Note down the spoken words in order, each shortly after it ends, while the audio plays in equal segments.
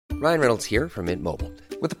Ryan Reynolds here from Mint Mobile.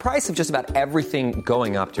 With the price of just about everything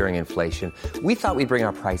going up during inflation, we thought we'd bring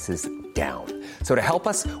our prices down. So to help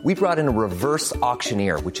us, we brought in a reverse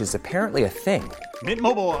auctioneer, which is apparently a thing. Mint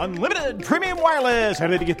Mobile Unlimited Premium Wireless. How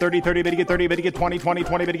to get 30, 30, bit to get 30, bit to get 20, 20,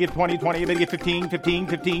 20, bit to get 20, 20, bit to get 15, 15,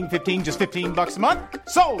 15, 15, just $15 a month?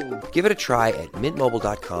 Sold! Give it a try at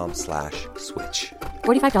mintmobile.com/switch.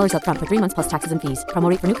 $45 up front for 3 months plus taxes and fees. Promo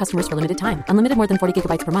rate for new customers for limited time. Unlimited more than 40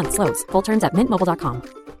 gigabytes per month. Slows full terms at mintmobile.com.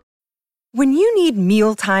 When you need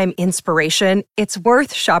mealtime inspiration, it's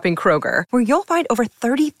worth shopping Kroger, where you'll find over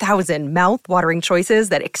 30,000 mouth-watering choices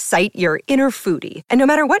that excite your inner foodie. And no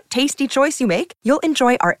matter what tasty choice you make, you'll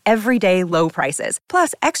enjoy our everyday low prices,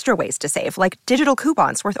 plus extra ways to save, like digital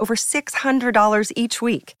coupons worth over $600 each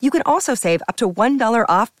week. You can also save up to $1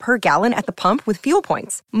 off per gallon at the pump with fuel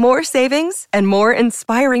points. More savings and more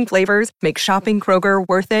inspiring flavors make shopping Kroger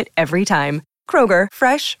worth it every time. Kroger,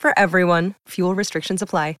 fresh for everyone. Fuel restrictions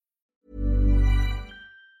apply.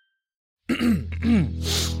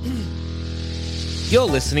 You're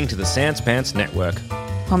listening to the Sans Pants Network.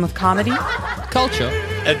 Home of comedy, Culture.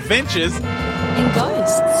 Adventures. and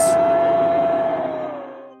ghosts.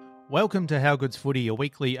 Welcome to How Good's Footy, a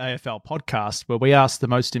weekly AFL podcast where we ask the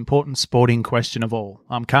most important sporting question of all.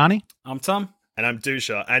 I'm Carney. I'm Tom. And I'm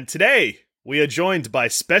Dusha. And today we are joined by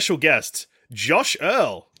special guest Josh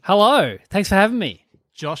Earl. Hello. Thanks for having me.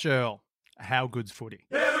 Josh Earl, How Good's Footy.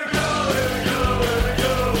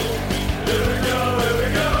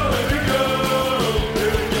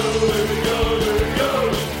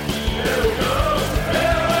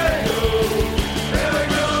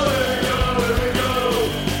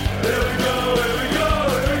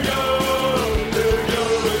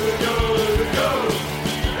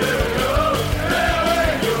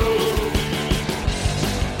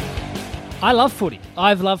 I love footy.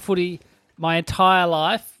 I've loved footy my entire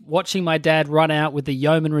life, watching my dad run out with the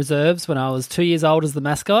Yeoman Reserves when I was 2 years old as the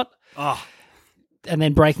mascot. Oh. And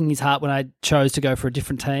then breaking his heart when I chose to go for a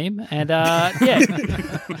different team. And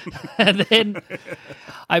yeah. And then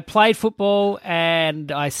I played football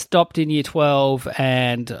and I stopped in year 12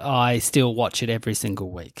 and I still watch it every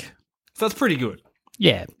single week. So that's pretty good,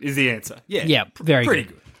 Yeah. is the answer. Yeah. Yeah, very Pretty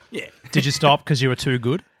good. good. Yeah. Did you stop because you were too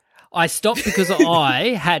good? I stopped because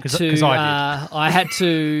I had 'Cause to. I I had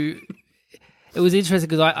to. It was interesting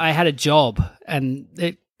because I had a job and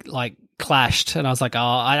it like clashed, and I was like, oh,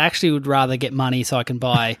 I actually would rather get money so I can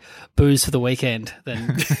buy booze for the weekend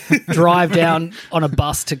than drive down on a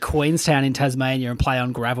bus to Queenstown in Tasmania and play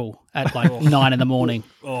on gravel at like 9 a.m.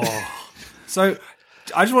 Oh. So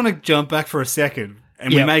I just want to jump back for a second,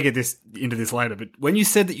 and we Yep. may get into this later, but when you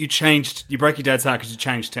said that you broke your dad's heart because you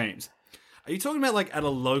changed teams, are you talking about like at a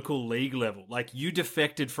local league level? Like you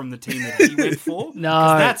defected from the team that he went for? No.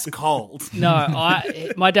 'Cause that's cold. No,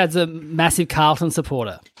 my dad's a massive Carlton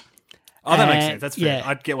supporter. Oh, that makes And- sense. That's fair. yeah.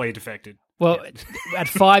 I'd get why you defected. Well, at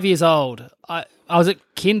 5 years old, I was at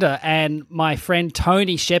kinder and my friend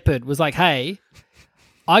Tony Shepherd was like, hey,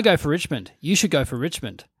 I go for Richmond. You should go for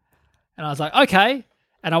Richmond. And I was like, okay.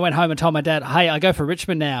 And I went home and told my dad, hey, I go for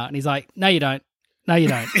Richmond now. And he's like, no, you don't. No, you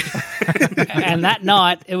don't. And that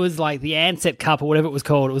night, it was like the Ansett Cup or whatever it was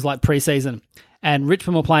called. It was like pre-season. And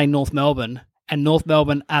Richmond were playing North Melbourne and North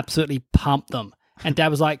Melbourne absolutely pumped them. And Dad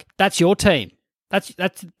was like, that's your team. That's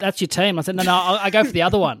your team. I said, no, I go for the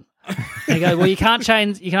other one. And he goes, well, you can't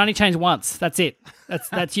change. You can only change once. That's it.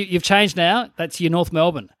 That's you. You've changed now. That's your North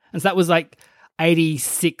Melbourne. And so that was like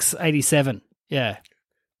 86, 87. Yeah.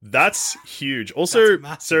 That's huge. Also, That's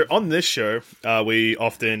massive. so on this show, we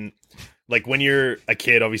often, like when you're a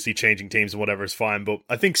kid, obviously changing teams and whatever is fine. But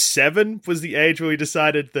I think 7 was the age where we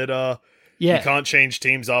decided that Yeah. you can't change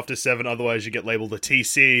teams after 7, otherwise you get labeled a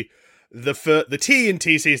TC. The T in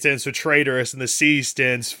TC stands for traitorous, and the C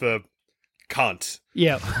stands for cunt.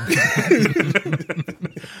 Yeah.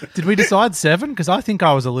 Did we decide 7? Because I think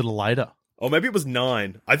I was a little later. Or maybe it was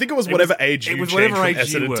 9. I think it was whatever age it you was changed whatever from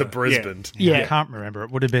age you Essendon were. to Brisbane. Yeah. I can't remember.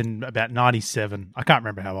 It would have been about 97. I can't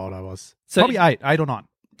remember how old I was. So- Probably 8 or 9.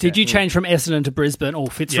 Did you change from Essendon to Brisbane or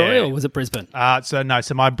Fitzroy, Yeah. or was it Brisbane?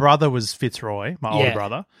 So my brother was Fitzroy, my older Yeah.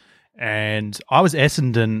 brother, and I was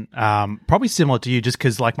Essendon, probably similar to you, just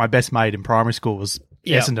because like my best mate in primary school was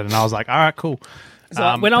Yeah. Essendon, and I was like, all right, cool.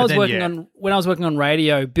 So when I but was then, working yeah. when I was working on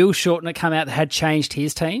radio, Bill Shorten had come out that had changed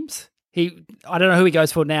his teams. I don't know who he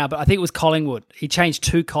goes for now, but I think it was Collingwood. He changed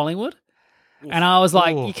to Collingwood. And I was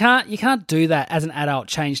like, Ooh. you can't do that as an adult,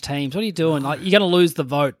 change teams. What are you doing? Like, you're going to lose the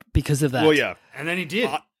vote because of that. Well, yeah. And then he did.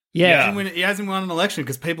 Yeah. He hasn't won an election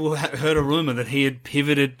because people heard a rumor that he had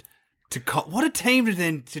pivoted What a team to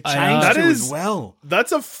then to I change know. to That is- as well.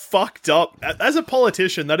 That's a fucked up. As a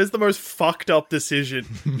politician, that is the most fucked up decision.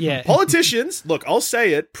 Yeah. Politicians, look, I'll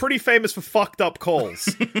say it, pretty famous for fucked up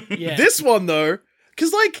calls. Yeah. This one, though,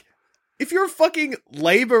 because, like, if you're a fucking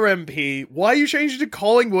Labour MP, why are you changing to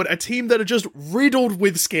Collingwood, a team that are just riddled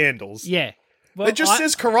with scandals? Yeah. Well, It just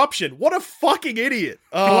says corruption. What a fucking idiot.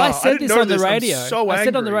 Well, I said didn't this know on the I'm radio. so I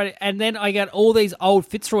said on the angry. radio, and then I got all these old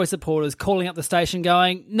Fitzroy supporters calling up the station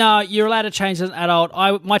going, no, you're allowed to change as an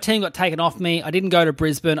adult. My team got taken off me. I didn't go to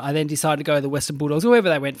Brisbane. I then decided to go to the Western Bulldogs, whoever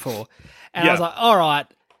they went for. And I was like, all right,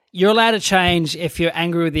 you're allowed to change if you're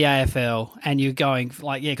angry with the AFL and you're going,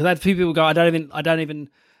 like, yeah, because I had people go, I don't even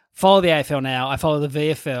follow the AFL now. I follow the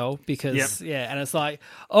VFL because, and it's like,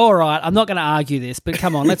 all right, I'm not going to argue this, but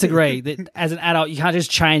come on, let's agree that as an adult, you can't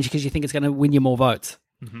just change because you think it's going to win you more votes.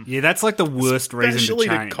 Yeah, that's like the worst reason Especially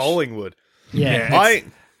to change. to Collingwood. Yeah.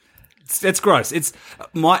 It's gross. It's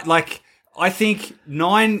I think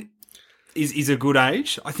 9 is a good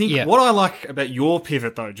age. I think what I like about your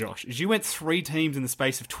pivot though, Josh, is you went 3 teams in the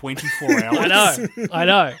space of 24 hours. I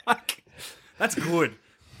know. That's good.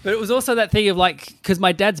 But it was also that thing of like, because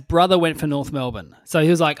my dad's brother went for North Melbourne, so he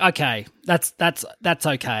was like, okay, that's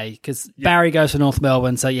okay, because Barry goes for North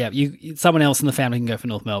Melbourne, so someone else in the family can go for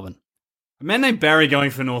North Melbourne. A man named Barry going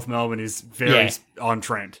for North Melbourne is very on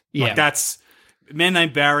trend. Yeah. Like that's a man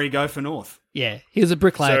named Barry go for North. Yeah, he was a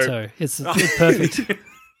bricklayer So- too. It's perfect.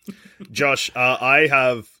 Josh,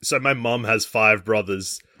 so my mum has 5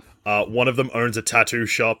 brothers. One of them owns a tattoo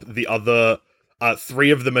shop. The other, 3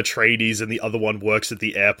 of them are tradies, and the other one works at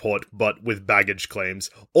the airport, but with baggage claims.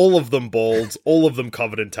 All of them bald, all of them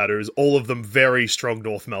covered in tattoos, all of them very strong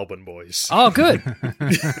North Melbourne boys. Oh, good.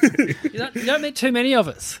 You don't meet too many of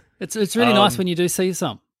us. It's really nice when you do see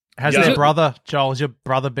some. Has Yeah. their brother, Joel,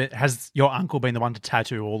 has your uncle been the one to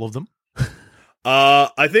tattoo all of them?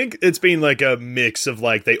 I think it's been like a mix of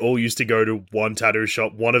like they all used to go to one tattoo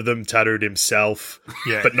shop. One of them tattooed himself,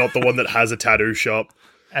 but not the one that has a tattoo shop.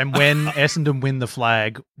 And when Essendon win the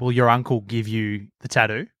flag, will your uncle give you the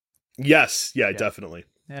tattoo? Yes, yeah, definitely.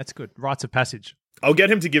 Yeah, that's good. Rites of passage. I'll get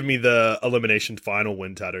him to give me the elimination final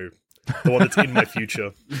win tattoo, the one that's in my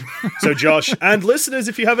future. So, Josh and listeners,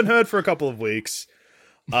 if you haven't heard for a couple of weeks,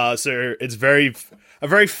 so it's a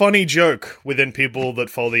very funny joke within people that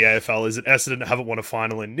follow the AFL is that Essendon haven't won a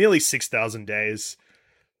final in nearly 6,000 days.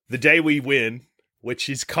 The day we win, which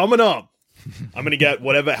is coming up, I'm going to get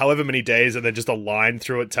however many days, and then just a line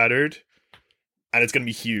through it tattooed, and it's going to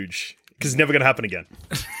be huge because it's never going to happen again.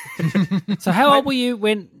 So how old were you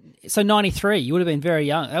when? So 93. You would have been very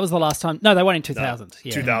young. That was the last time. No, they won in 2000.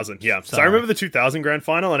 Yeah. 2000, yeah. So I remember the 2000 grand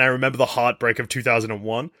final, and I remember the heartbreak of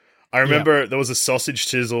 2001. I remember there was a sausage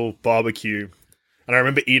sizzle barbecue, and I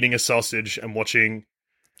remember eating a sausage and watching.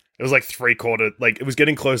 It was like it was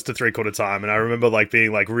getting close to 3/4 time, and I remember like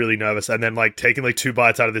being like really nervous, and then like taking like 2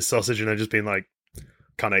 bites out of this sausage, and then just being like,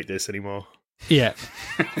 can't eat this anymore. Yeah.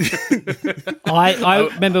 I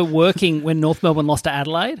remember working when North Melbourne lost to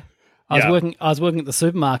Adelaide. I was working at the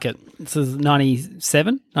supermarket. This is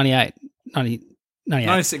 97, 98, 90,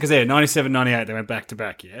 98. Because 97, 98, they went back to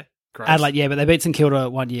back, yeah? Gross. Adelaide, yeah, but they beat St Kilda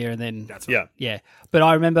one year and then... That's right. Yeah. But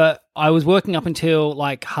I remember I was working up until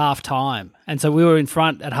like half time. And so we were in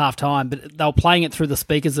front at half time, but they were playing it through the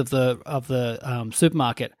speakers of the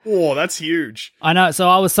supermarket. Oh, that's huge. I know. So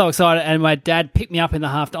I was so excited. And my dad picked me up in the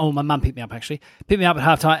half time. Oh, my mum picked me up actually. Picked me up at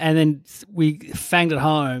half time. And then we fanged it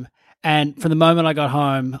home. And from the moment I got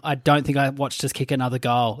home, I don't think I watched us kick another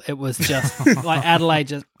goal. It was just like Adelaide,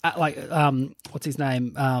 just like what's his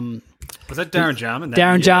name? Was that Darren Jarman?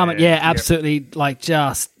 Darren Jarman, yeah, absolutely, like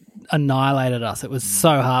just annihilated us. It was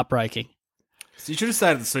so heartbreaking. So you should have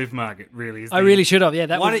stayed at the supermarket. Really, I really should have. Yeah,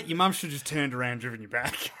 your mum should have just turned around, driven you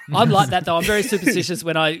back. I'm like that though. I'm very superstitious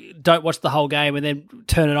when I don't watch the whole game and then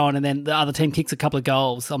turn it on, and then the other team kicks a couple of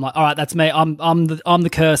goals. I'm like, all right, that's me. I'm the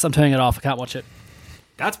curse. I'm turning it off. I can't watch it.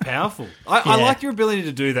 That's powerful. I like your ability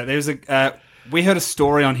to do that. There's we heard a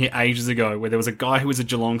story on here ages ago where there was a guy who was a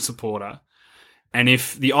Geelong supporter, and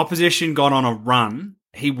if the opposition got on a run,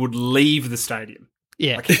 he would leave the stadium.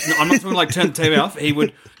 Yeah. I'm not talking like turn the TV off. He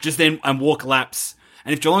would just then walk laps.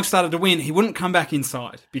 And if Geelong started to win, he wouldn't come back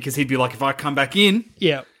inside because he'd be like, if I come back in,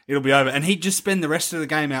 it'll be over. And he'd just spend the rest of the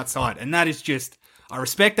game outside. And that is just, I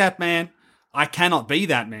respect that man. I cannot be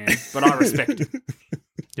that man, but I respect it.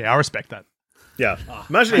 Yeah, I respect that. Yeah.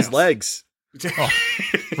 Imagine his legs.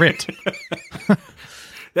 Ripped.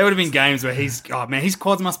 There would have been games where his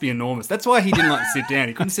quads must be enormous. That's why he didn't like to sit down.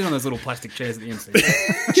 He couldn't sit on those little plastic chairs at the MC.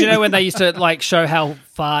 Do you know when they used to like show how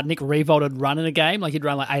far Nick Revolt would run in a game? Like he'd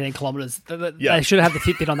run like 18 kilometres. They should have had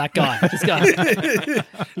the Fitbit on that guy. Just go.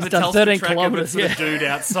 He's done 13 kilometres. Yeah. The dude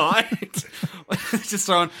outside. Just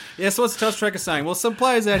throwing. Yeah, so what's the Telstra tracker saying? Well, some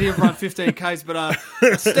players out here have run 15Ks, but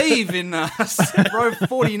Steve in row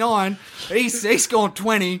 49, he's gone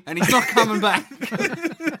 20 and he's not coming back.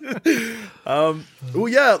 Well,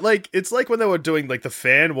 yeah, like it's like when they were doing like the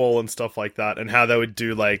fan wall and stuff like that, and how they would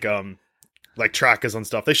do like trackers on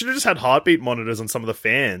stuff. They should have just had heartbeat monitors on some of the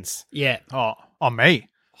fans. Yeah. Oh, on me.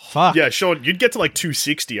 Fuck. Yeah, Sean, you'd get to like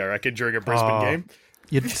 260, I reckon, during a Brisbane game.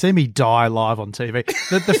 You'd see me die live on TV.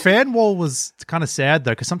 The fan wall was kind of sad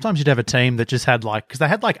though, because sometimes you'd have a team that just had because they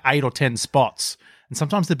had like 8 or 10 spots, and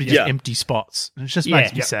sometimes there'd be just empty spots, and it just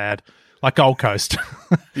makes me sad. Like Gold Coast.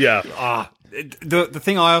 Yeah. The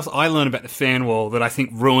thing I learned about the fan wall that I think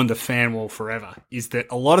ruined the fan wall forever is that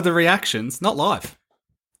a lot of the reactions not live.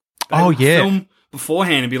 They would film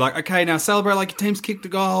beforehand and be like, okay, now celebrate like your team's kicked a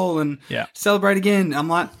goal and celebrate again. I'm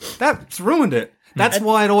like, that's ruined it. That's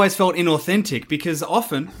why it always felt inauthentic, because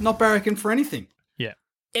often not barracking for anything. Yeah.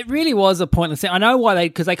 It really was a pointless thing. I know why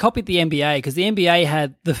because they copied the NBA, because the NBA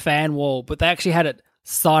had the fan wall, but they actually had it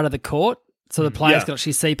side of the court, so the players could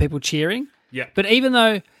actually see people cheering. Yeah. But even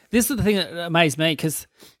though, this is the thing that amazed me, because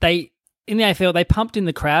in the AFL, they pumped in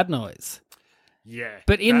the crowd noise. Yeah.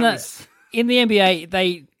 But in the NBA,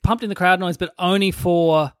 they pumped in the crowd noise, but only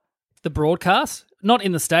for the broadcast, not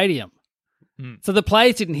in the stadium. So the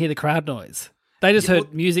players didn't hear the crowd noise. They just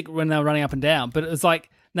heard music when they were running up and down. But it was like,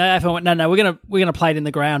 no, AFL went, no, we're gonna play it in the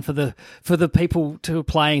ground for the people who are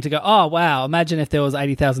playing to go, oh wow, imagine if there was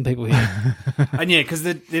 80,000 people here. And yeah, because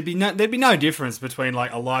there'd be no difference between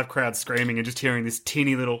like a live crowd screaming and just hearing this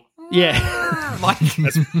teeny little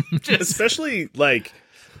especially like,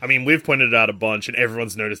 I mean, we've pointed it out a bunch and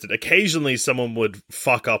everyone's noticed it. Occasionally someone would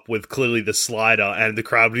fuck up with clearly the slider and the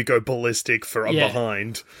crowd would go ballistic for a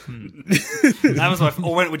behind. That was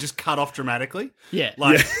or when it would just cut off dramatically. Yeah.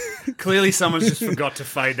 Like, clearly someone's just forgot to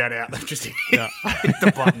fade that out. They've just hit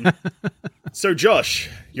the button. So, Josh,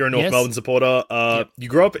 you're a North Melbourne supporter. You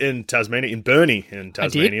grew up in Tasmania, in Burnie in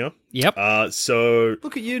Tasmania. I did. Yep. So...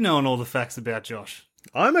 Look at you knowing all the facts about Josh.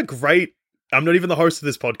 I'm not even the host of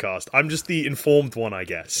this podcast. I'm just the informed one, I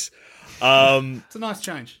guess. It's a nice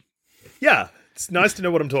change. Yeah, it's nice to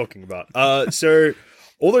know what I'm talking about. So,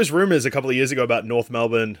 all those rumours a couple of years ago about North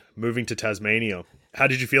Melbourne moving to Tasmania, how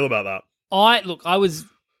did you feel about that? I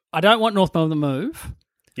don't want North Melbourne to move.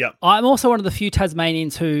 Yeah. I'm also one of the few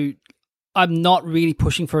Tasmanians who I'm not really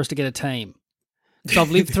pushing for us to get a team. So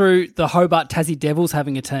I've lived through the Hobart Tassie Devils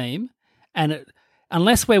having a team, and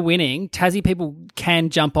unless we're winning, Tassie people can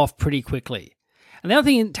jump off pretty quickly. And the other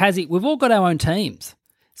thing in Tassie, we've all got our own teams.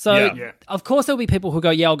 So, of course, there'll be people who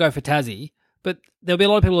go, I'll go for Tassie. But there'll be a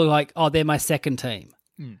lot of people who are like, they're my second team.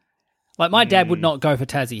 Like, my dad would not go for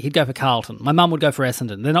Tassie. He'd go for Carlton. My mum would go for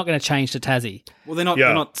Essendon. They're not going to change to Tassie. Well, they're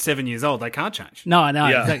not 7 years old. They can't change. No, I know.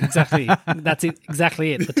 Yeah. Exactly. That's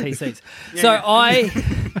exactly it, the TCs.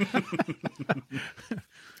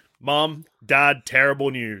 Mom, Dad,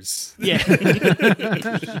 terrible news. Yeah.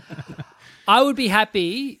 I would be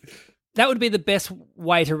happy. That would be the best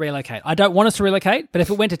way to relocate. I don't want us to relocate, but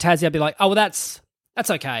if it went to Tassie, I'd be like, well, that's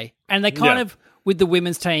okay. And they kind of, with the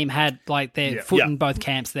women's team, had like their foot in both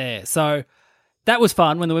camps there. So that was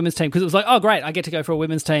fun when the women's team, because it was like, oh, great, I get to go for a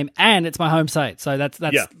women's team and it's my home state. So that's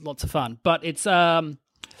lots of fun. But it's, I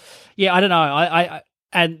don't know. I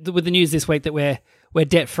and with the news this week that we're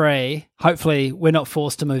debt free, hopefully we're not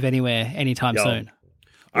forced to move anywhere anytime soon.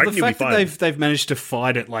 Well, the fact that they've managed to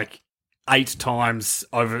fight it like 8 times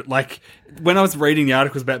over, like when I was reading the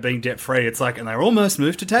articles about being debt free, it's like, and they were almost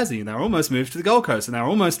moved to Tassie, and they were almost moved to the Gold Coast, and they were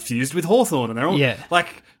almost fused with Hawthorn, and they're all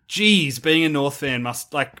like, geez, being a North fan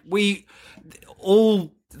must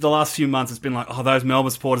all the last few months it's been like, those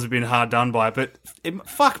Melbourne supporters have been hard done by, but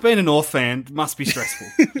being a North fan must be stressful.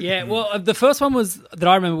 Yeah, well, the first one that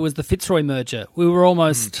I remember was the Fitzroy merger. We were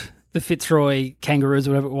almost the Fitzroy Kangaroos,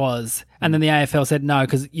 whatever it was, and then the AFL said no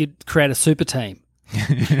because you'd create a super team.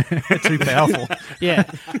 Too powerful. Yeah.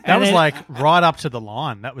 That was like right up to the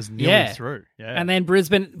line. That was nearly through. Yeah. And then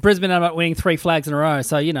Brisbane ended up winning 3 flags in a row.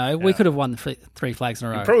 So, we could have won 3 flags in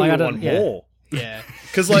a row. You probably would have won more. Yeah.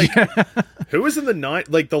 Because, who was in the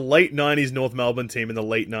the late 90s North Melbourne team in the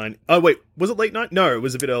late 90s? Oh, wait, was it late 90s? No, it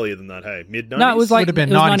was a bit earlier than that, hey? Mid-90s? No, it was would have been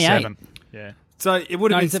 97. Yeah. So it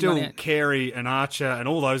would have been still Carey and Archer and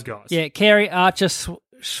all those guys. Yeah, Carey, Archer,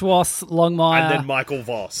 Schwass, Longmire. And then Michael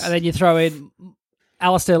Voss. And then you throw in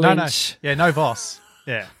Alistair Lynch. No. Yeah, no Voss.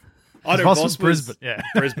 Yeah. I know Voss was Brisbane. Yeah.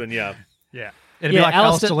 Brisbane, yeah. Yeah. It'd be like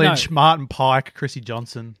Alistair Lynch, Martin Pike, Chrissy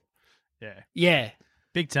Johnson. Yeah.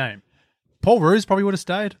 Big team. Paul Roos probably would have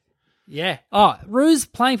stayed. Yeah. Oh, Roos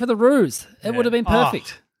playing for the Roos. It would have been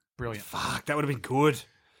perfect. Brilliant. Fuck, that would have been good.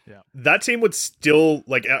 Yeah. That team would still,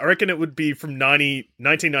 I reckon it would be from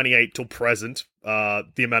 1998 till present,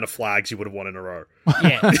 the amount of flags you would have won in a row.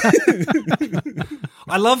 Yeah.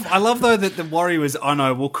 I love though that the worry was,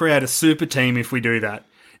 we'll create a super team if we do that.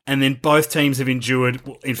 And then both teams have endured,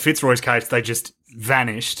 in Fitzroy's case, they just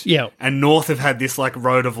vanished. Yeah. And North have had this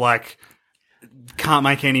road of can't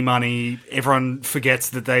make any money, everyone forgets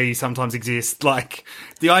that they sometimes exist.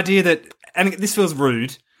 The idea that, and this feels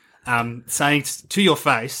rude, saying to your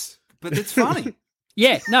face, but it's funny.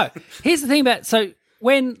 Yeah, no. Here's the thing about so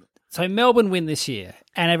Melbourne win this year,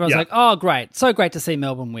 and everyone's like, "Oh, great! So great to see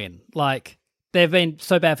Melbourne win." They've been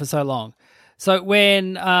so bad for so long. So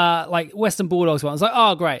when Western Bulldogs won, I was like,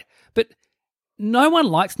 "Oh, great!" But no one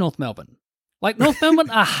likes North Melbourne. North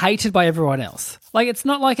Melbourne are hated by everyone else. It's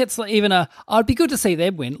not like it's even it'd be good to see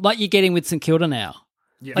them win, like you're getting with St Kilda now.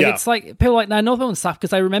 Yeah. It's people are no, North Melbourne suck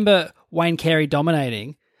because they remember Wayne Carey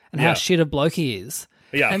dominating and how shit a bloke he is.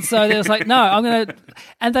 Yeah. And so they was no, I'm going to,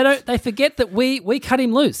 and they forget that we cut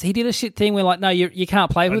him loose. He did a shit thing. We're no, you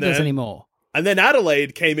can't play with us anymore. And then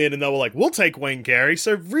Adelaide came in and they were like, we'll take Wayne Carey.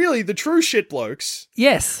 So really the true shit blokes.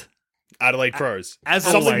 Yes. Adelaide Crows. As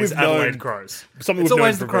always, Adelaide Crows. Something we've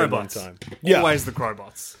known for a very long time. Always the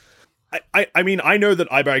Crowbots. I mean, I know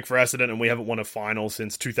that I barrack for Essendon and we haven't won a final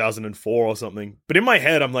since 2004 or something. But in my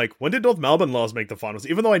head, I'm like, when did North Melbourne last make the finals?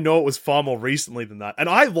 Even though I know it was far more recently than that. And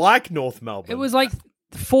I like North Melbourne. It was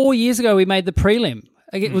 4 years ago we made the prelim.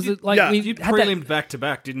 It was you prelimed back to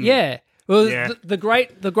back, didn't you? Yeah. Well, the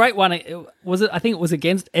great one, I think it was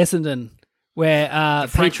against Essendon. Where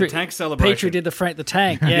Petrie Tank celebration. Petrie did the Frank the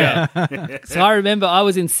Tank, yeah. So I remember I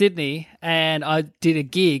was in Sydney and I did a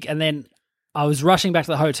gig, and then I was rushing back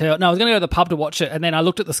to the hotel. No, I was going to go to the pub to watch it, and then I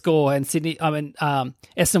looked at the score, and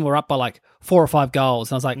Essendon were up by 4 or 5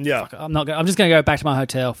 goals, and I was like, fuck, I'm just going to go back to my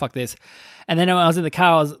hotel. Fuck this. And then when I was in the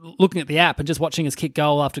car, I was looking at the app and just watching us kick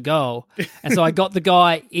goal after goal, and so I got the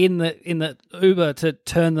guy in the Uber to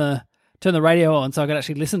turn the radio on so I could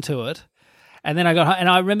actually listen to it, and then I got home, and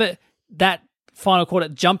I remember that final quarter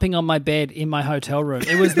jumping on my bed in my hotel room.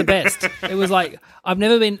 It was the best. It was I've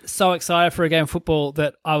never been so excited for a game of football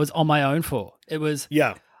that I was on my own for. It was,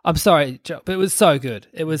 I'm sorry, but it was so good.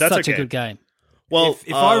 It was such a good game. Well,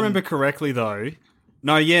 if I remember correctly though,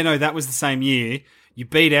 that was the same year. You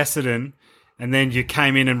beat Essendon and then you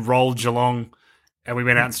came in and rolled Geelong and we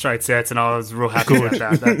went out in straight sets and I was real happy about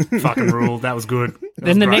that. That fucking ruled. That was good.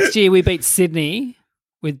 Then the next year we beat Sydney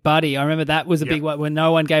with Buddy. I remember that was a big one when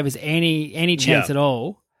no one gave us any chance at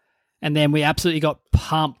all. And then we absolutely got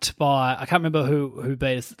pumped by, I can't remember who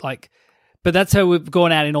beat us. But that's how we've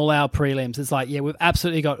gone out in all our prelims. It's we've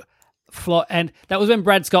absolutely got and that was when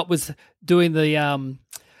Brad Scott was doing the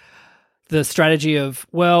strategy of,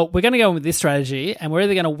 well, we're going to go in with this strategy and we're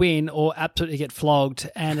either going to win or absolutely get flogged.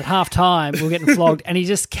 And at half time, we're getting flogged. And he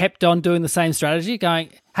just kept on doing the same strategy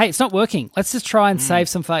going, hey, it's not working. Let's just try and save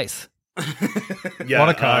some face. What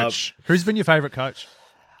a coach. Who's been your favourite coach?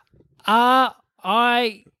 Danny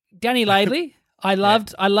Laidley. I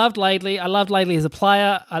loved Laidley. I loved Laidley as a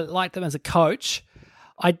player. I liked him as a coach.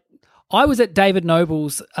 I was at David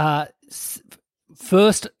Noble's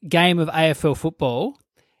first game of AFL football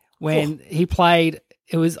when he played.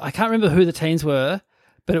 It was, I can't remember who the teams were,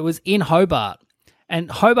 but it was in Hobart.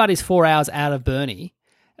 And Hobart is 4 hours out of Burnie.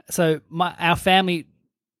 So our family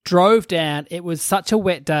drove down. It was such a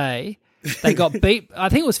wet day. They got beat. I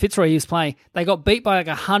think it was Fitzroy he was playing. They got beat by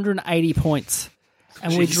 180 points.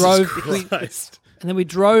 And we drove. And then we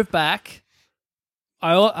drove back.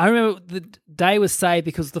 I remember the day was saved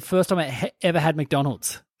because the first time I ever had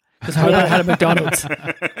McDonald's. Because Hobart had a McDonald's.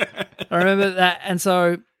 I remember that. And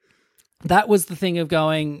so that was the thing of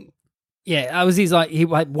going, I was he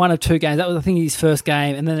had 1 or 2 games. That was I think his first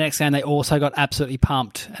game. And then the next game they also got absolutely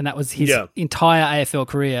pumped. And that was his entire AFL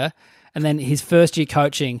career. And then his first year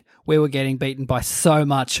coaching, we were getting beaten by so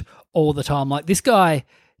much all the time. This guy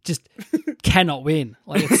just cannot win.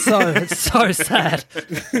 It's so sad.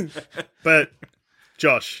 But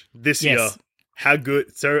Josh, this year, how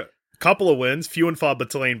good? So a couple of wins, few and far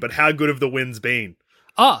between, but how good have the wins been?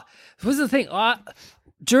 Oh, this was the thing.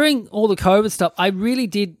 During all the COVID stuff, I really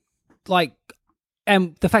did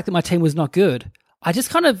and the fact that my team was not good, I just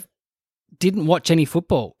kind of didn't watch any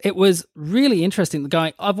football. It was really interesting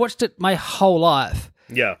I've watched it my whole life.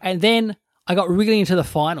 Yeah. And then I got really into the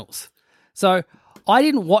finals. So I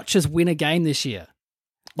didn't watch us win a game this year.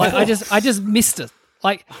 I just missed it.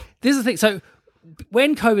 This is the thing. So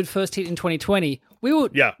when COVID first hit in 2020, we were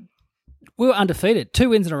we were undefeated, 2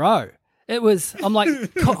 wins in a row. It was, I'm like,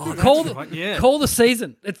 call the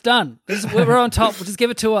season. It's done. We're on top. We'll just give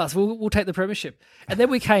it to us. We'll take the premiership. And then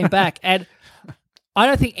we came back, and I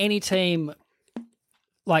don't think any team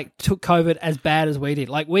like took COVID as bad as we did.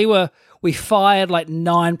 Like we fired like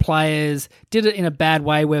 9 players, did it in a bad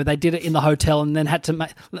way where they did it in the hotel and then had to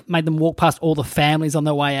made them walk past all the families on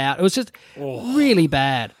their way out. It was just really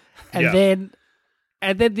bad. And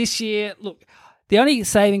then this year, look, the only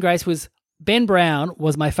saving grace was Ben Brown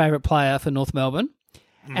was my favourite player for North Melbourne.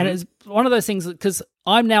 Mm-hmm. And it's one of those things because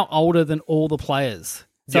I'm now older than all the players.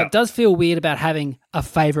 So it does feel weird about having a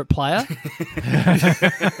favourite player.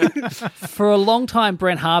 For a long time,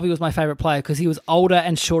 Brent Harvey was my favourite player because he was older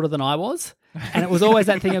and shorter than I was. And it was always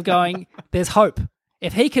that thing of going, there's hope.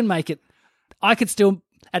 If he can make it, I could still,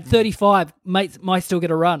 at 35, might still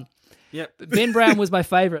get a run. Yep. Ben Brown was my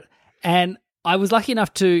favourite. And I was lucky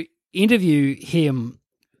enough to interview him.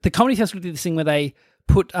 The Comedy Festival did this thing where they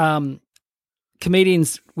put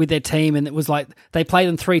comedians with their team, and it was like they play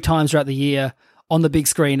them 3 times throughout the year on the big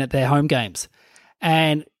screen at their home games.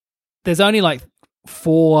 And there's only like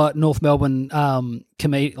 4 North Melbourne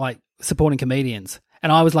supporting comedians.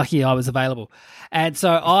 And I was lucky I was available. And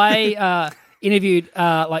so I interviewed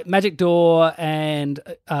like Magic Door and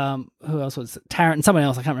who else was it? Tarrant and someone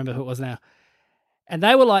else. I can't remember who it was now. And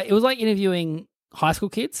they were like, it was like interviewing high school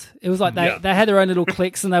kids. It was like they had their own little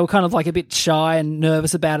cliques and they were kind of like a bit shy and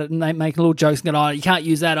nervous about it, and they make little jokes and go, oh, you can't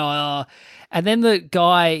use that. Oh. And then the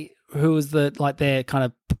guy who was their kind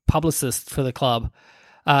of publicist for the club,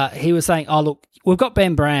 he was saying, oh, look, we've got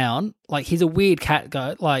Ben Brown. Like, he's a weird cat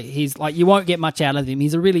guy. Like, he's like, you won't get much out of him.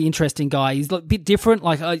 He's a really interesting guy. He's a bit different.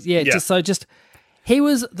 Like, just he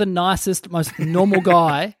was the nicest, most normal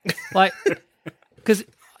guy. Like, because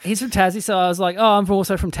he's from Tassie, so I was like, oh, I'm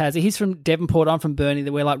also from Tassie. He's from Devonport. I'm from Burnie.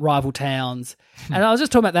 We're like rival towns. And I was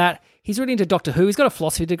just talking about that. He's really into Doctor Who. He's got a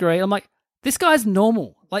philosophy degree. I'm like, this guy's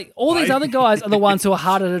normal. Like, all these other guys are the ones who are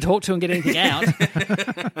harder to talk to and get anything out.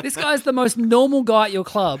 This guy's the most normal guy at your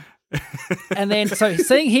club. And then, so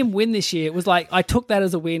seeing him win this year was like, I took that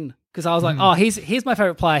as a win because I was like, oh, he's my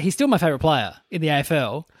favourite player. He's still my favourite player in the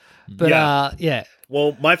AFL. But, yeah.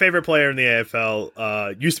 Well, my favourite player in the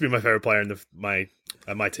AFL used to be my favourite player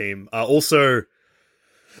in my team. Also,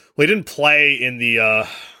 we didn't play in the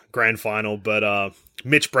grand final, but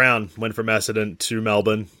Mitch Brown went from Essendon to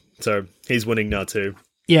Melbourne. So he's winning now too.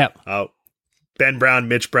 Yeah. Ben Brown,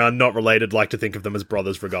 Mitch Brown, not related. Like to think of them as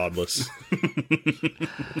brothers regardless.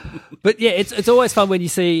 But yeah, it's always fun when you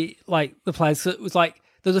see like the players. It was like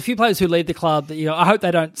there's a few players who leave the club that, you know, I hope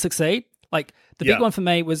they don't succeed. Like the big one for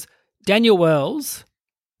me was Daniel Wells,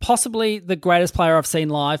 possibly the greatest player I've seen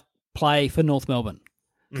live play for North Melbourne.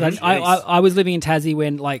 I was living in Tassie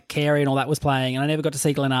when like Carey and all that was playing, and I never got to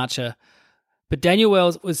see Glenn Archer. But Daniel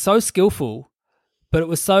Wells was so skillful. But it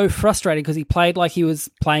was so frustrating because he played like he was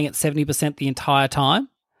playing at 70% the entire time.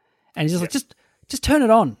 And he's just like, just turn it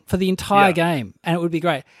on for the entire game and it would be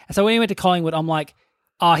great. And so when he went to Collingwood, I'm like,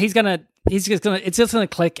 oh, it's just gonna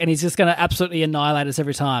click and he's just gonna absolutely annihilate us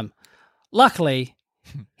every time. Luckily,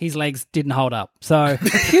 his legs didn't hold up. So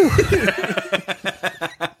phew.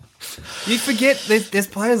 You forget there's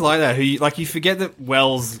players like that who you forget that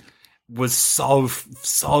Wells was so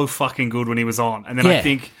fucking good when he was on. And then I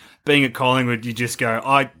think being at Collingwood, you just go,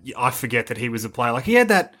 I forget that he was a player. Like, he had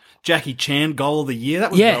that Jackie Chan goal of the year.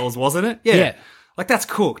 That was Wells, wasn't it? Yeah. Like, that's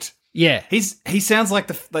cooked. Yeah. He sounds like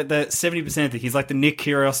the 70% thing. He's like the Nick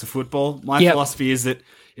Kyrgios of football. My philosophy is that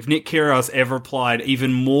if Nick Kyrgios ever applied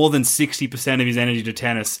even more than 60% of his energy to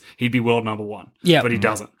tennis, he'd be world number 1. Yeah. But he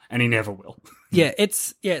doesn't, and he never will. Yeah,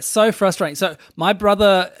 it's so frustrating. So my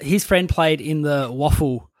brother, his friend played in the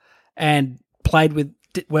Waffle and played with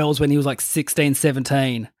Wells when he was like 16,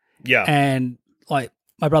 17. Yeah. And like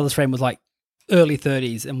my brother's friend was like early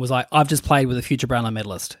 30s and was like, I've just played with a future Brownlow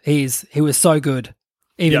medalist. He was so good,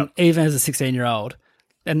 even as a 16-year-old,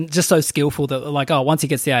 and just so skillful that like, oh, once he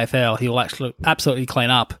gets the AFL, he'll actually absolutely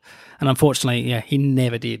clean up. And unfortunately, he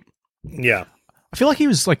never did. Yeah. I feel like he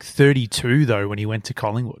was like 32 though when he went to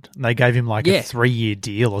Collingwood, and they gave him like a 3-year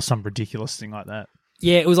deal or some ridiculous thing like that.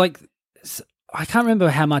 Yeah, it was like, I can't remember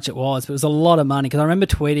how much it was, but it was a lot of money because I remember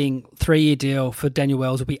tweeting 3-year deal for Daniel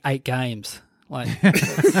Wells would be 8 games. Like, and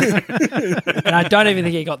I don't even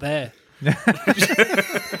think he got there.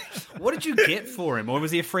 What did you get for him, or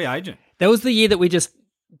was he a free agent? That was the year that we just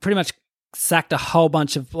pretty much sacked a whole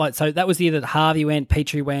bunch of like. So that was the year that Harvey went,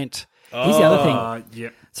 Petrie went. Here's the other thing. Yeah.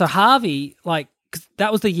 So Harvey, like, 'cause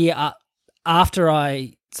that was the year after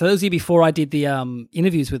So that was the year before I did the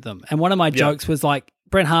interviews with them, and one of my jokes was like,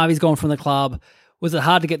 Brent Harvey's gone from the club. Was it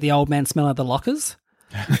hard to get the old man smell out the lockers?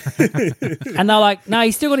 And they're like, no,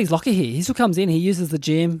 he's still got his locker here. He still comes in, he uses the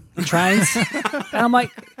gym, he trains. And I'm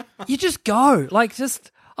like, you just go. Like,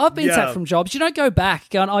 just, I've been sacked from jobs. You don't go back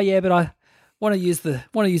going, oh yeah, but I want to use the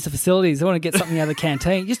facilities. I want to get something out of the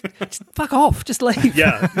canteen. Just fuck off. Just leave.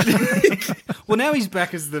 Yeah. Well, now he's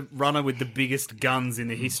back as the runner with the biggest guns in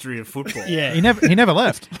the history of football. Yeah. He never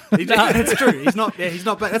left. That's true. He's not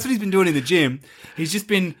back. That's what he's been doing in the gym. He's just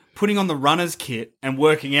been putting on the runner's kit and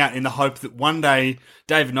working out in the hope that one day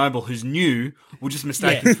David Noble, who's new, will just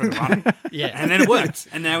mistake him for the runner. Yeah. And then it worked.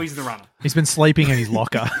 And now he's the runner. He's been sleeping in his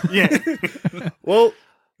locker. Yeah. Well,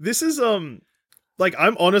 this is like,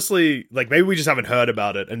 I'm honestly like, maybe we just haven't heard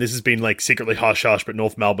about it, and this has been like secretly hush hush, but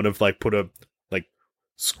North Melbourne have like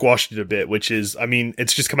squashed it a bit, which is, I mean,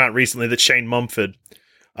 it's just come out recently that Shane Mumford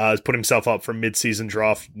has put himself up for mid-season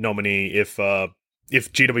draft nominee if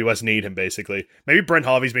GWS need him, basically. Maybe Brent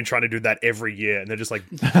Harvey's been trying to do that every year, and they're just like,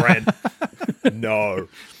 Brent, no.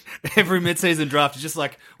 Every mid-season draft is just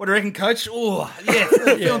like, what do you reckon, coach? Oh, yeah,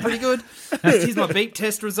 feeling pretty good. Here's my beak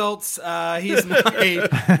test results. Here's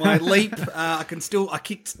my leap. I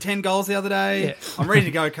kicked 10 goals the other day. Yeah. I'm ready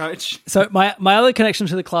to go, coach. So my other connection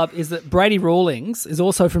to the club is that Brady Rawlings is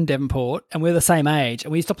also from Devonport, and we're the same age,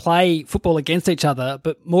 and we used to play football against each other,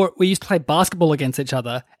 but we used to play basketball against each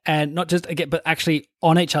other, and not just again, but actually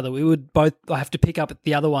on each other. We would both have to pick up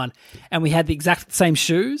the other one, and we had the exact same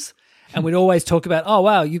shoes. And we'd always talk about, oh,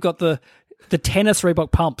 wow, you've got the tennis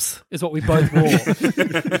Reebok pumps is what we both wore.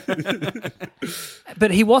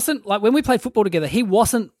 But he wasn't, like, when we played football together, he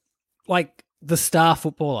wasn't, like, the star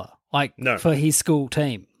footballer, like, for his school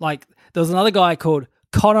team. Like, there was another guy called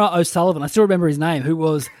Connor O'Sullivan, I still remember his name, who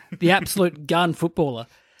was the absolute gun footballer.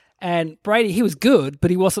 And Brady, he was good,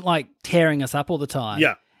 but he wasn't, like, tearing us up all the time.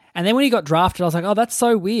 Yeah. And then when he got drafted, I was like, oh, that's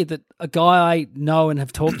so weird that a guy I know and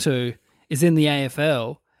have talked to is in the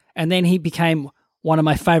AFL. And then he became one of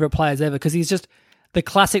my favourite players ever because he's just the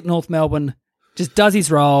classic North Melbourne, just does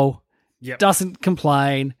his role, doesn't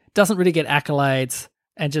complain, doesn't really get accolades,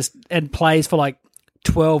 and plays for like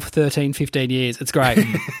 12, 13, 15 years. It's great.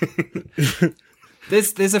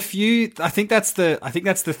 There's a few. I think that's the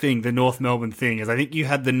thing. The North Melbourne thing is, I think you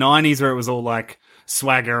had the 90s where it was all like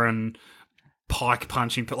swagger and pike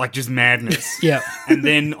punching, but like just madness. Yeah. And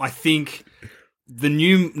then I think the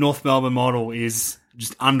new North Melbourne model is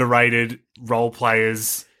just underrated role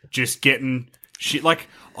players just getting shit. Like,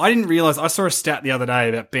 I didn't realise, I saw a stat the other day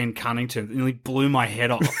about Ben Cunnington that nearly blew my head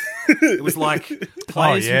off. It was like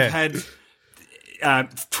players who've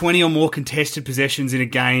had 20 or more contested possessions in a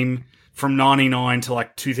game from 99 to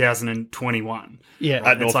like 2021.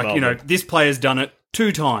 Yeah. It's like, you know, this player's done it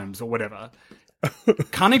 2 times or whatever.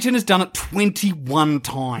 Cunnington has done it 21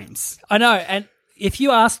 times. I know, and if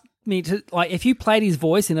you asked me to, like, if you played his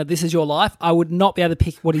voice in a This Is Your Life, I would not be able to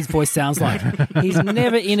pick what his voice sounds like. He's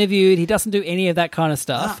never interviewed. He doesn't do any of that kind of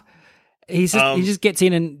stuff. He just gets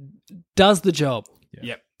in and does the job.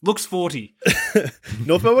 Yep. Looks 40.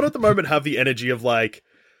 North Melbourne at the moment have the energy of like,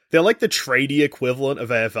 they're like the tradie equivalent of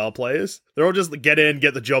AFL players. They're all just get in,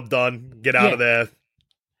 get the job done, get out of there.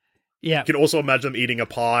 Yeah. You can also imagine them eating a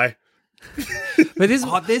pie. But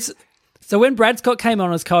so when Brad Scott came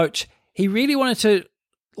on as coach, he really wanted to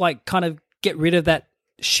like kind of get rid of that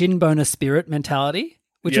shin boner spirit mentality,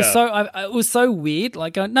 which is it was so weird.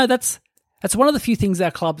 Like, no, that's one of the few things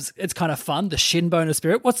our clubs, it's kind of fun, the shin boner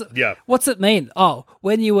spirit. What's it mean? Oh,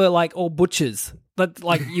 when you were like all butchers, but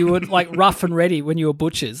like you were like rough and ready when you were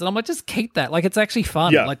butchers. And I'm like, just keep that. Like, it's actually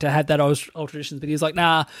fun, like to have that old traditions. But he was like,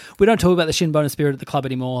 nah, we don't talk about the shin boner spirit at the club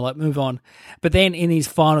anymore. Like, move on. But then in his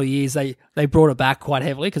final years, they brought it back quite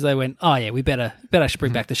heavily because they went, oh yeah, we better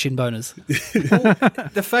bring back the shin boners. Well,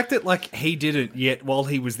 the fact that like he didn't yet while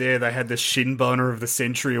he was there, they had the shin boner of the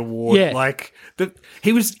century award. Yeah. Like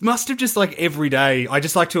must have just like every day. I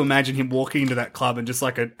just like to imagine him walking into that club and just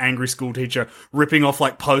like an angry school teacher ripping off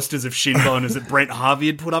like posters of shin boners that Brent Harvey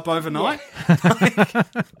had put up overnight.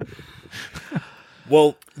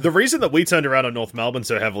 Well, the reason that we turned around on North Melbourne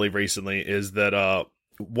so heavily recently is that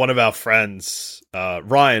one of our friends,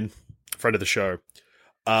 Ryan, friend of the show,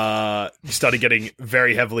 started getting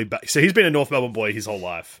very heavily back. So he's been a North Melbourne boy his whole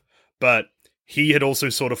life, but he had also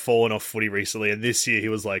sort of fallen off footy recently. And this year he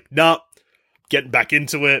was like, nah, getting back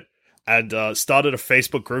into it. And started a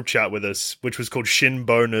Facebook group chat with us, which was called Shin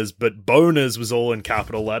Boners, but Boners was all in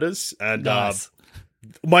capital letters. And nice.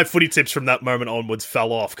 My footy tips from that moment onwards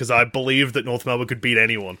fell off because I believed that North Melbourne could beat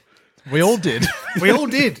anyone. We all did. We all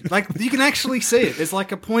did. Like, you can actually see it. There's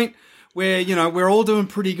like a point where, you know, we're all doing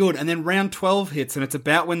pretty good. And then round 12 hits and it's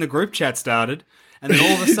about when the group chat started. And then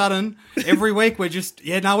all of a sudden, every week we're just,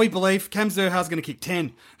 we believe Cam Zurhau's going to kick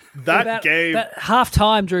 10. that game. That half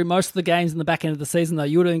time during most of the games in the back end of the season, though,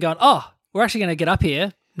 you would have been going, oh, we're actually going to get up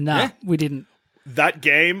here. No, we didn't. That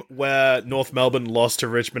game where North Melbourne lost to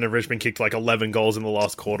Richmond and Richmond kicked like 11 goals in the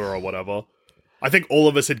last quarter or whatever. I think all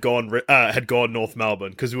of us had gone North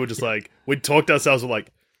Melbourne because we were just like, we'd talked to ourselves, we're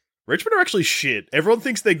like, Richmond are actually shit. Everyone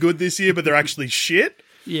thinks they're good this year, but they're actually shit.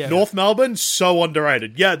 Yeah. North Melbourne, so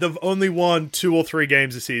underrated. Yeah, they've only won 2 or 3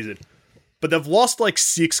 games this season, but they've lost like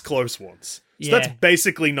 6 close ones. So that's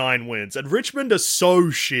basically 9 wins. And Richmond are so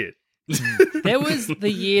shit. There was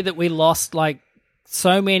the year that we lost like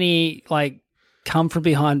so many like come from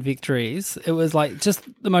behind victories. It was like just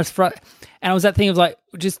the most and it was that thing of like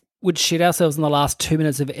just would shit ourselves in the last 2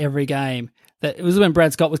 minutes of every game. That it was when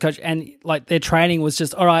Brad Scott was coach, and like their training was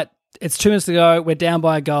just all right. It's 2 minutes to go. We're down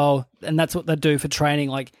by a goal, and that's what they do for training,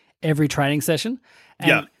 like every training session.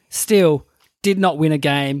 And still did not win a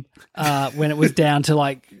game when it was down to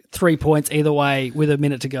like 3 points either way with a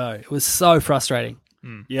minute to go. It was so frustrating.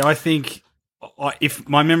 Yeah, I think if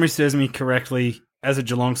my memory serves me correctly, as a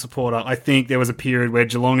Geelong supporter, I think there was a period where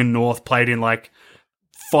Geelong and North played in like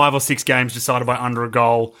 5 or 6 games decided by under a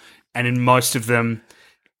goal, and in most of them,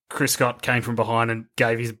 Chris Scott came from behind and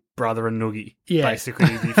gave his brother a noogie. Yeah.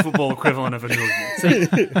 Basically, the football equivalent of a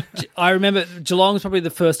noogie. So, I remember Geelong was probably the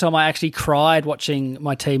first time I actually cried watching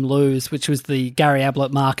my team lose, which was the Gary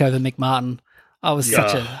Ablett mark over McMartin. I was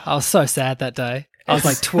I was so sad that day. I was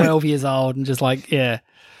like 12 years old and just like,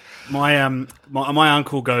 My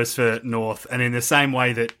uncle goes for North, and in the same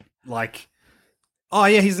way that like, oh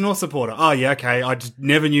yeah, he's a North supporter. Oh yeah, okay. I just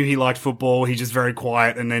never knew he liked football. He's just very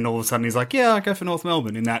quiet, and then all of a sudden he's like, yeah, I go for North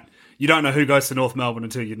Melbourne. In that you don't know who goes to North Melbourne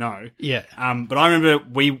until you know. Yeah. But I remember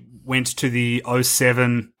we went to the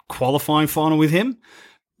 07 qualifying final with him.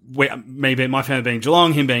 Maybe my family being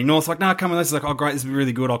Geelong, him being North. Like, no, come with us. He's like, oh great, this will be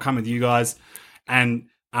really good. I'll come with you guys. And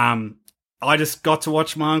I just got to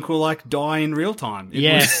watch my uncle like die in real time.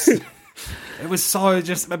 It was so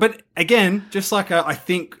just, but again, just like I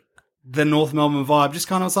think the North Melbourne vibe just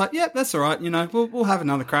kind of was like, yeah, that's all right. You know, we'll have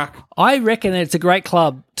another crack. I reckon it's a great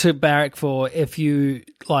club to barrack for if you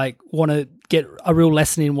like want to get a real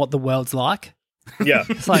lesson in what the world's like. Yeah.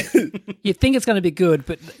 It's like, you think it's going to be good,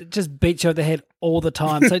 but it just beats you over the head all the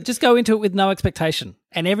time. So just go into it with no expectation.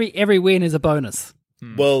 And every win is a bonus.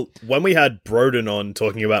 Well, when we had Broden on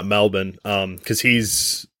talking about Melbourne, because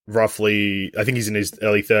he's roughly, I think he's in his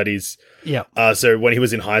early 30s. Yeah. So when he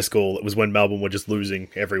was in high school, it was when Melbourne were just losing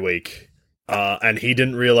every week. And he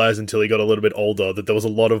didn't realize until he got a little bit older that there was a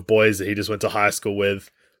lot of boys that he just went to high school with,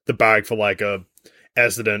 the barrack for like a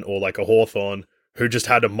Essendon or like a Hawthorn, who just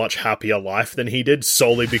had a much happier life than he did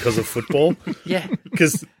solely because of football. Yeah.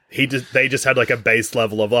 Because they just had like a base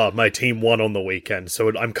level of, my team won on the weekend,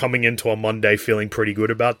 so I'm coming into a Monday feeling pretty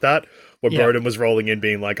good about that. Where Broden was rolling in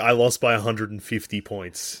being like, I lost by 150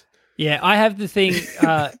 points. Yeah, I have the thing,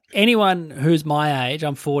 anyone who's my age,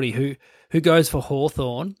 I'm 40, who goes for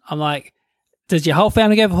Hawthorn, I'm like, does your whole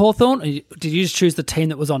family go for Hawthorn, or did you just choose the team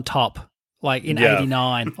that was on top, like in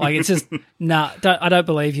 89? Like, it's just, I don't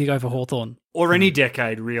believe you go for Hawthorn. Or any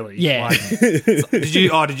decade, really. Yeah. Like, did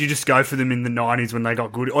you just go for them in the 90s when they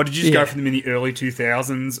got good? Or did you just go for them in the early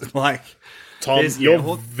 2000s? Like, Tom,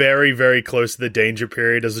 you're very, very close to the danger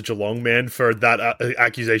period as a Geelong man for that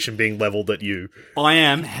accusation being levelled at you. I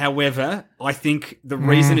am. However, I think the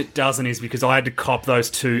reason it doesn't is because I had to cop those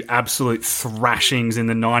 2 absolute thrashings in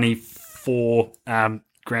the 94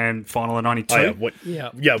 grand final of 92. When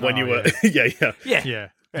you were... Yeah.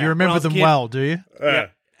 You remember them well, do you? Yeah.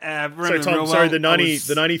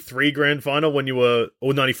 The 93 grand final when you were,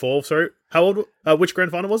 or 94, sorry. How old, which grand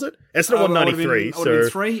final was it? Essendon won 93. So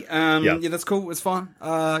 3. Yeah, that's cool. It's fine.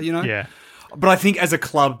 You know? Yeah. But I think as a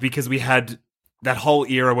club, because we had that whole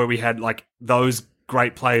era where we had like those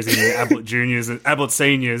great players in the Ablett Juniors and Ablett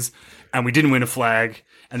Seniors, and we didn't win a flag,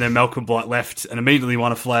 and then Malcolm Blight left and immediately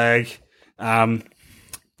won a flag. And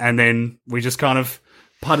then we just kind of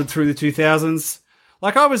putted through the 2000s.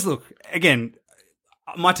 Like again,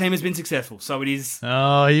 my team has been successful, so it is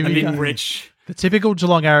a bit rich. The typical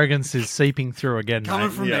Geelong arrogance is seeping through again, coming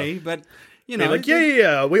mate. from me, but you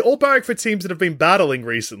know, we all barrack for teams that have been battling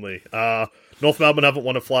recently. North Melbourne haven't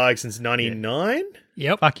won a flag since '99.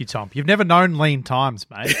 Yep. Fuck you, Tom. You've never known lean times,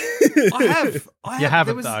 mate. I have. You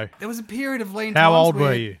haven't though. There was a period of lean times. How old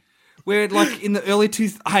were you? Where, like, in the early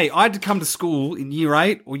I had to come to school in year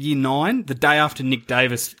 8 or year 9, the day after Nick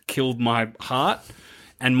Davis killed my heart.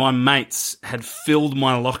 And my mates had filled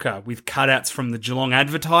my locker with cutouts from the Geelong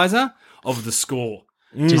Advertiser of the score.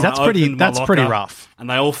 Geez, that's pretty rough. And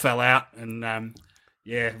they all fell out. And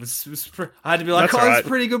it was I had to be like, it's a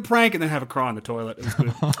pretty good prank, and then have a cry in the toilet. It was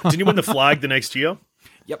good. Didn't you win the flag the next year?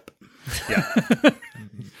 Yep.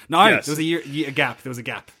 No, Yes. there was a gap. There was a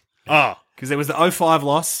gap. Ah, Because there was the 05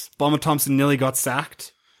 loss. Bomber Thompson nearly got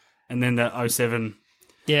sacked. And then the 07.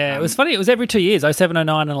 Yeah, it was funny. It was every 2 years, 07,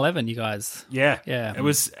 09, and 11, you guys. Yeah. Yeah. It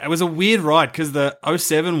was a weird ride because the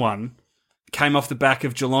 07 one came off the back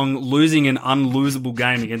of Geelong losing an unlosable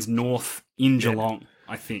game against North in Geelong,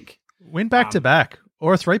 I think. Win back to back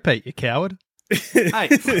or a three-peat, you coward. Hey,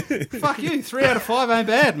 fuck you. 3 out of 5 ain't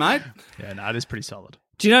bad, mate. Yeah, no, it is pretty solid.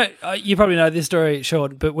 Do you know, you probably know this story,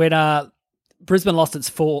 Sean, but when Brisbane lost its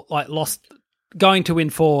going to win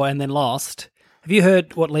 4 and then lost, have you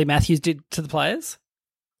heard what Lee Matthews did to the players?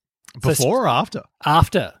 Before or after?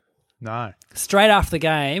 After. No. Straight after the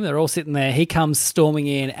game, they're all sitting there. He comes storming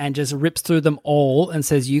in and just rips through them all and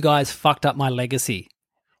says, "You guys fucked up my legacy."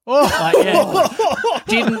 Oh,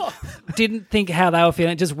 Didn't think how they were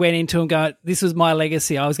feeling. Just went into them going, "This was my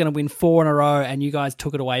legacy. I was going to win 4 in a row, and you guys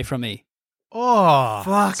took it away from me." Oh,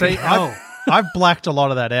 Fucking hell. I've blacked a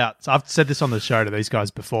lot of that out. So I've said this on the show to these guys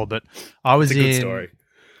before, but I was it's a good story.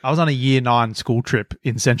 I was on a year 9 school trip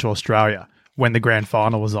in Central Australia when the grand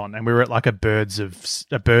final was on, and we were at like a bird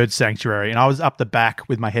sanctuary, and I was up the back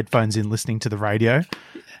with my headphones in listening to the radio.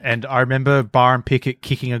 And I remember Byron Pickett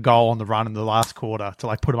kicking a goal on the run in the last quarter to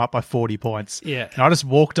like put him up by 40 points. Yeah. And I just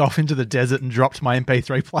walked off into the desert and dropped my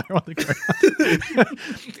MP3 player on the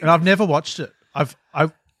ground. And I've never watched it. I've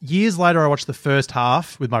years later I watched the first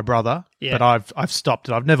half with my brother, but I've stopped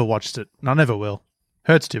it. I've never watched it, and I never will.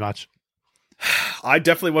 Hurts too much. I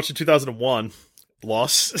definitely watched the 2001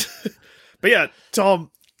 loss. But yeah, Tom,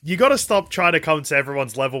 you got to stop trying to come to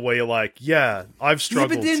everyone's level where you're like, yeah, I've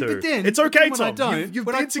struggled too. But then, it's okay, when I Tom. don't, You've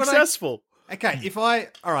but been successful. Okay,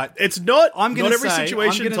 all right. It's not. I'm gonna not every say-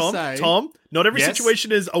 situation, I'm gonna say- Tom. Not every Yes.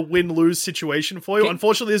 situation is a win-lose situation for you.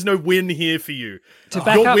 Unfortunately, there's no win here for you. To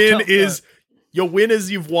back Your up, win Tom- is your win is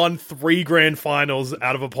you've won 3 grand finals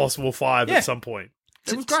out of a possible 5 Yeah. at some point.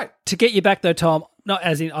 It was great. To get you back though, Tom, not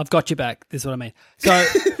as in I've got you back. This is what I mean. So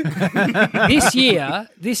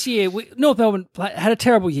this year, North Melbourne had a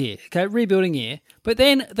terrible year. Okay, rebuilding year. But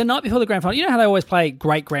then the night before the grand final, you know how they always play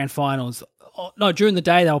great grand finals. No, during the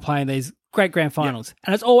day they were playing these great grand finals,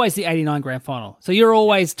 and it's always the '89 grand final. So you're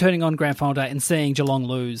always turning on grand final day and seeing Geelong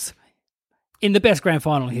lose in the best grand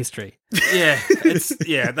final in history.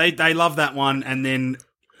 Yeah, they love that one, and then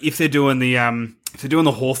if they're doing the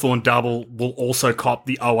Hawthorn double, we'll also cop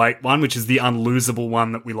the 08 one, which is the unlosable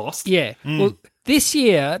one that we lost. Yeah. Well, this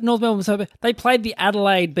year, North Melbourne, they played the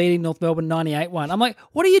Adelaide beating North Melbourne 98 one. I'm like,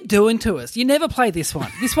 what are you doing to us? You never play this one.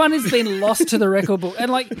 This one has been lost to the record book.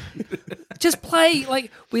 And just play,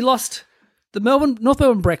 we lost the North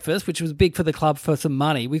Melbourne breakfast, which was big for the club for some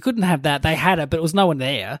money. We couldn't have that. They had it, but it was no one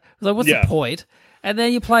there. I was like, what's the point? And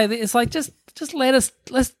then you play it's like, just let us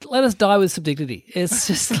die with some dignity. It's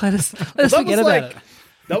just let us forget about it.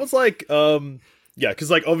 That was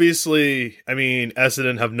because obviously, I mean,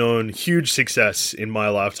 Essendon have known huge success in my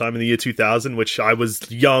lifetime in the year 2000, which I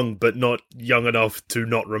was young, but not young enough to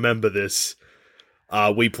not remember this.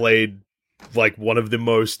 We played one of the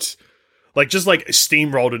most,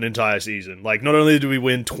 steamrolled an entire season. Not only did we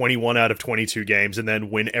win 21 out of 22 games and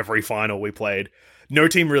then win every final we played, no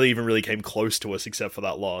team really came close to us except for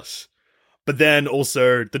that loss. But then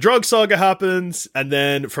also the drug saga happens, and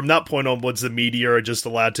then from that point onwards, the media are just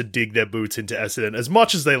allowed to dig their boots into Essendon as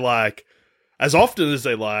much as they like, as often as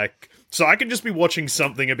they like. So I can just be watching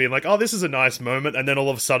something and being like, oh, this is a nice moment, and then all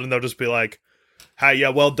of a sudden they'll just be like, hey, yeah,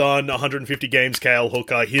 well done, 150 games, Kale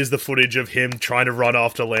Hooker. Here's the footage of him trying to run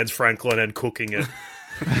after Lance Franklin and cooking it.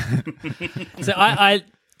 So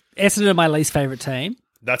Essendon are my least favourite team.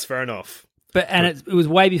 That's fair enough. But it was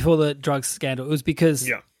way before the drugs scandal. It was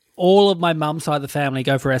because all of my mum's side of the family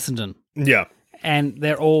go for Essendon. Yeah. And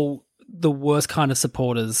they're all the worst kind of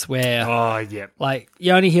supporters where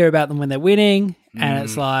you only hear about them when they're winning, and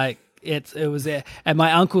it's like it was there. And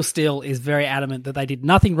my uncle still is very adamant that they did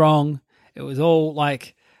nothing wrong. It was all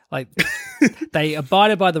like they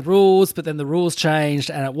abided by the rules, but then the rules changed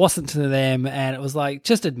and it wasn't to them, and it was like,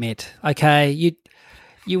 just admit, okay,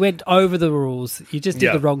 you went over the rules. You just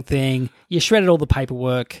did the wrong thing. You shredded all the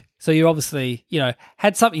paperwork. So you obviously,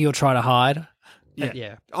 had something you were trying to hide.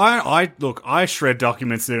 Yeah. I shred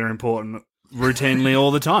documents that are important routinely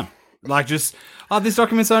all the time. This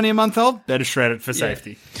document's only a month old. Better shred it for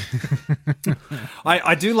safety.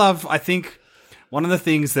 I do love, I think one of the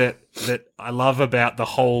things that I love about the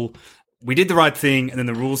whole, we did the right thing and then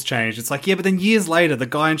the rules changed. It's like, yeah, but then years later, the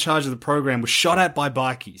guy in charge of the program was shot at by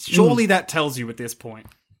bikies. Surely that tells you at this point.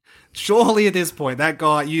 Surely at this point, that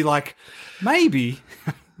guy, maybe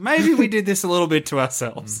we did this a little bit to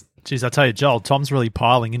ourselves. Jeez, I tell you, Joel, Tom's really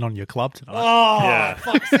piling in on your club tonight. Oh, Yeah.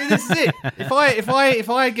 fuck! See, this is it. If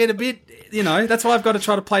I get a bit, that's why I've got to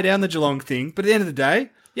try to play down the Geelong thing. But at the end of the day,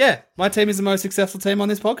 yeah, my team is the most successful team on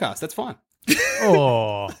this podcast. That's fine.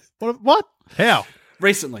 Oh, what? How?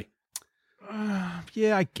 Recently,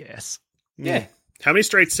 Yeah, I guess. yeah. How many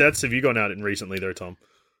straight sets have you gone out in recently there, Tom?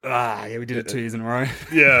 Yeah, we did it 2 years in a row.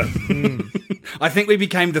 Yeah. I think we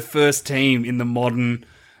became the first team in the modern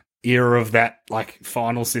era of that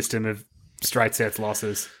final system of straight sets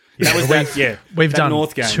losses. That was We've that done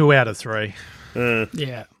North game. 2 out of 3. Yeah.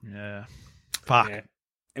 Yeah. Fuck. Yeah.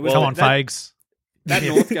 It was Come on, that, Fags. That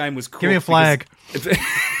North game was cooked. Give me a flag.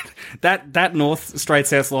 That North straight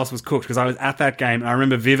sets loss was cooked because I was at that game and I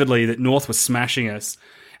remember vividly that North was smashing us.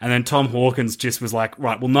 And then Tom Hawkins just was like,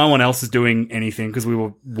 right, well, no one else is doing anything because we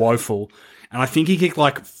were woeful. And I think he kicked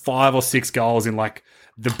 5 or 6 goals in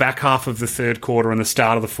the back half of the third quarter and the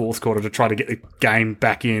start of the fourth quarter to try to get the game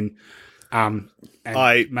back in. And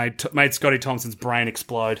made Scotty Thompson's brain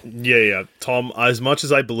explode. Yeah. Tom, as much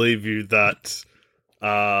as I believe you that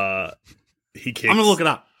he kicked... I'm going to look it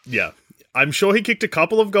up. Yeah. I'm sure he kicked a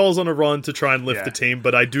couple of goals on a run to try and lift the team,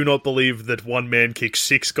 but I do not believe that one man kicked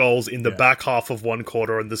 6 goals in the back half of one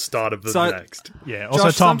quarter and the start of the next. Yeah. Also,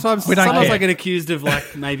 Josh, Tom, sometimes I get accused of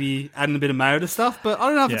maybe adding a bit of mayo to stuff, but I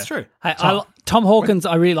don't know if it's true. Hey, Tom Hawkins,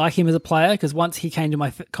 I really like him as a player because once he came to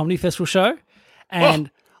my comedy festival show, and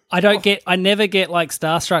I never get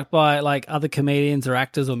starstruck by other comedians or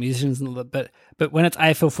actors or musicians, but when it's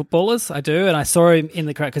AFL footballers, I do, and I saw him in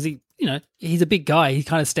the crowd because he's a big guy, he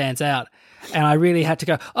kind of stands out, and I really had to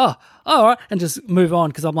go, all right, and just move on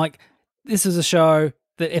because I'm like, this is a show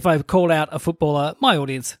that if I called out a footballer, my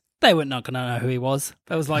audience, they were not going to know who he was.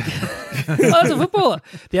 That was like, oh, that's a footballer.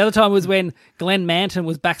 The other time was when Glenn Manton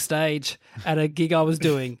was backstage at a gig I was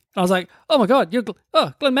doing. I was like, oh my God, you're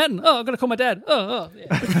Glenn Manton. Oh, I've got to call my dad. Yeah.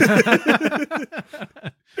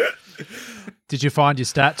 Did you find your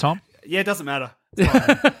stat, Tom? Yeah, it doesn't matter.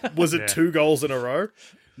 Was it 2 goals in a row?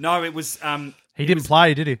 No, it was... he didn't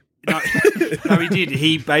play, did he? No, he did.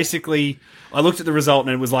 He basically... I looked at the result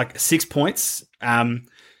and it was 6 points.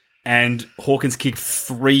 And Hawkins kicked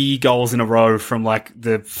 3 goals in a row from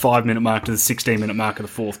the 5-minute mark to the 16-minute mark of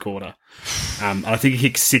the fourth quarter. I think he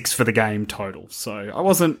kicked 6 for the game total. So I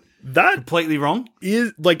wasn't that completely wrong. When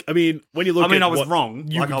you look at I was wrong.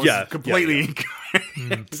 I was completely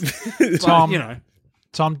incorrect. Tom,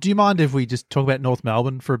 Tom, do you mind if we just talk about North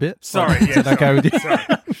Melbourne for a bit? Sorry. Is that okay with you? Sorry.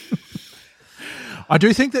 I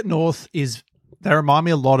do think that North they remind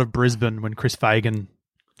me a lot of Brisbane when Chris Fagan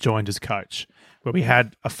joined as coach, where we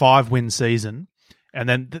had a 5-win season. And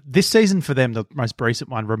then this season for them, the most recent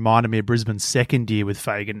one, reminded me of Brisbane's second year with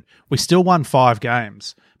Fagan. We still won 5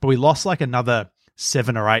 games, but we lost another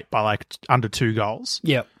 7 or 8 by under 2 goals.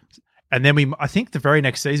 Yep. And then I think the very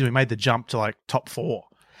next season, we made the jump to top 4.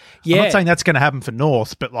 Yeah. I'm not saying that's going to happen for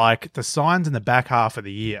North, but the signs in the back half of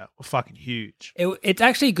the year were fucking huge. It's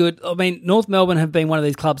actually good. I mean, North Melbourne have been one of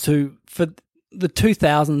these clubs who, for the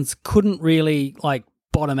 2000s, couldn't really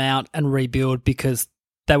bottom out and rebuild because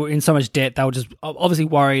they were in so much debt. They were just obviously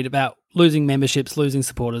worried about losing memberships, losing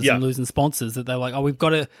supporters, and losing sponsors. That they're like, we've got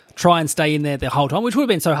to try and stay in there the whole time, which would have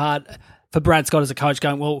been so hard for Brad Scott as a coach.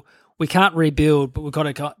 Going, well, we can't rebuild, but we've got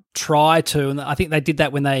to try to. And I think they did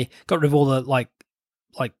that when they got rid of all the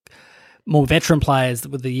more veteran players.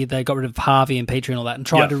 With the year they got rid of Harvey and Petrie and all that, and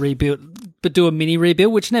tried to rebuild, but do a mini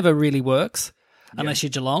rebuild, which never really works unless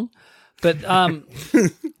you're Geelong. But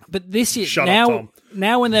but this year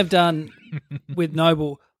now when they've done with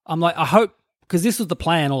Noble, I'm like, I hope, because this was the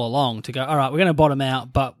plan all along, to go, all right, we're going to bottom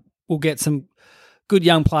out, but we'll get some good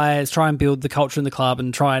young players, try and build the culture in the club,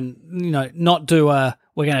 and try and not do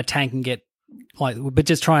we're going to tank and get but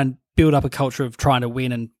just try and build up a culture of trying to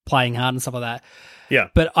win and playing hard and stuff like that. Yeah.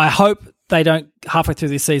 But I hope they don't, halfway through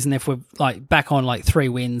this season, if we're back on 3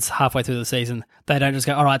 wins halfway through the season, they don't just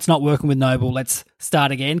go, all right, it's not working with Noble, let's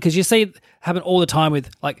start again. Because you see it happen all the time with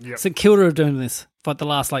St Kilda are doing this for the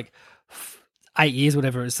last 8 years,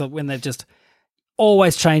 whatever it is. So when they're just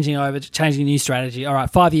always changing a new strategy. All right,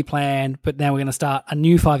 5-year plan, but now we're going to start a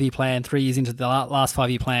new 5-year plan 3 years into the last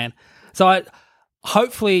 5-year plan. So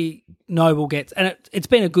hopefully Noble gets, and it's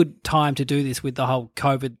been a good time to do this with the whole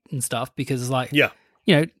COVID and stuff, because it's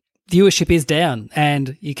viewership is down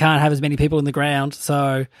and you can't have as many people in the ground,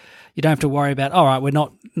 so you don't have to worry about, all right, we're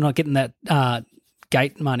not getting that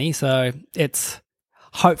gate money. So it's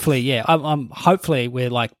hopefully, I'm hopefully we're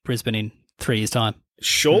like Brisbane in 3 years' time.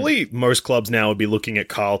 Surely most clubs now would be looking at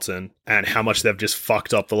Carlton and how much they've just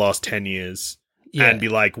fucked up the last 10 years and be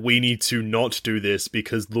like, we need to not do this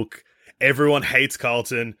because, look, everyone hates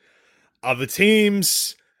Carlton. Other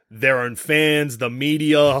teams, their own fans, the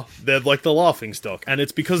media. They're like the laughing stock. And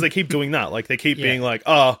it's because they keep doing that. Like, they keep being like,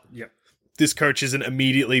 this coach isn't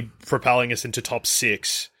immediately propelling us into top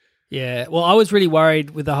 6. Yeah, well, I was really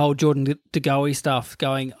worried with the whole Jordan De Goey stuff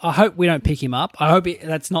going, I hope we don't pick him up. I hope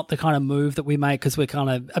that's not the kind of move that we make because we're kind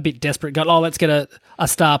of a bit desperate. Go, let's get a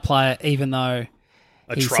star player, even though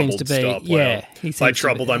he seems to be. Star player. Yeah, he seems by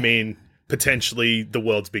troubled, I mean potentially the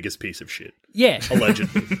world's biggest piece of shit. Yeah.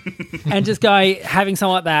 Allegedly. And just having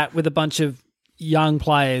someone like that with a bunch of young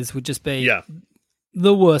players would just be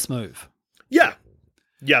the worst move. Yeah.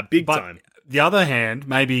 Yeah, big time. The other hand,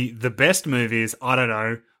 maybe the best move is, I don't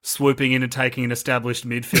know, swooping in and taking an established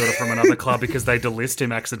midfielder from another club because they delist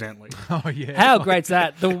him accidentally. Oh, yeah. How great's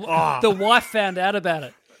that? The wife found out about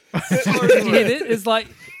it. Did you hear it? It's like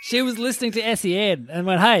she was listening to SEN and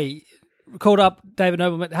went, hey, called up David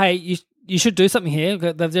Noble, went, hey, you should do something here.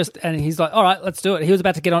 And he's like, all right, let's do it. He was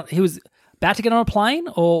about to get on a plane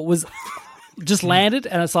or was just landed,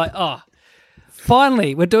 and it's like,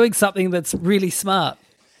 finally, we're doing something that's really smart.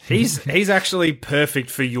 He's actually perfect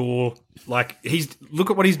for your, look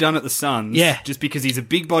at what he's done at the Suns. Yeah. Just because he's a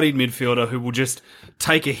big-bodied midfielder who will just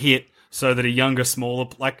take a hit so that a younger, smaller,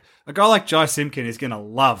 a guy like Jai Simpkin is going to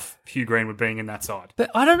love Hugh Greenwood being in that side.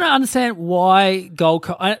 But I don't understand why Gold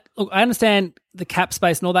Coast. I understand the cap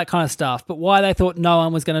space and all that kind of stuff, but why they thought no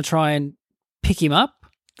one was going to try and pick him up.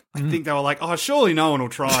 I think they were like, surely no one will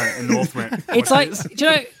try in Northland. It's like, do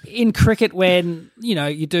you know, in cricket when,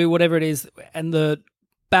 you do whatever it is and the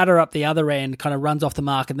batter up the other end kind of runs off the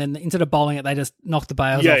mark, and then instead of bowling it, they just knock the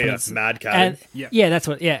bails off. Yeah, it's mad cat. That's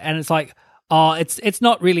what. Yeah, and it's like, it's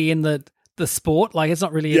not really in the sport. Like, it's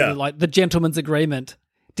not really in the gentleman's agreement.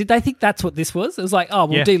 Did they think that's what this was? It was like, we'll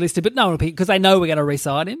delist it, but no one will pick because they know we're going to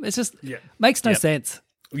re-sign him. It's just makes no sense.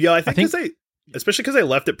 Yeah, I think especially because they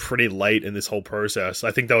left it pretty late in this whole process.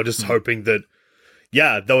 I think they were just hoping that.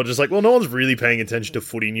 Yeah, they were just like, well, no one's really paying attention to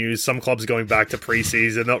footy news. Some clubs are going back to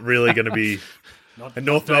preseason, not really going to be. And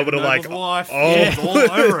North Melbourne are like, all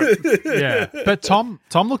over it. Yeah, but Tom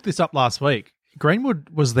looked this up last week. Greenwood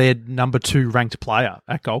was their number 2 ranked player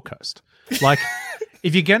at Gold Coast. Like,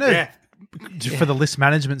 if you're going to, for the list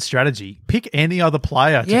management strategy, pick any other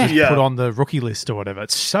player to just put on the rookie list or whatever.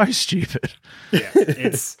 It's so stupid. Yeah,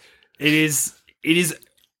 it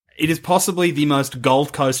is possibly the most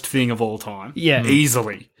Gold Coast thing of all time. Yeah.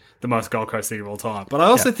 Easily the most Gold Coast thing of all time. But I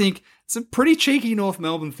also think it's a pretty cheeky North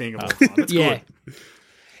Melbourne thing of all time. It's good.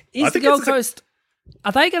 Is the Gold Coast,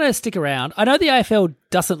 are they going to stick around? I know the AFL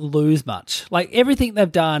doesn't lose much. Like, everything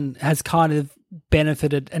they've done has kind of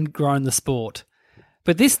benefited and grown the sport.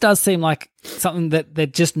 But this does seem like something that they're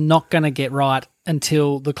just not going to get right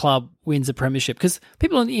until the club wins a premiership. Because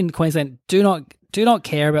people in Queensland do not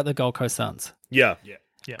care about the Gold Coast Suns. Yeah.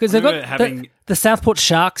 Because they've got the Southport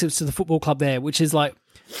Sharks, which is the football club there, which is like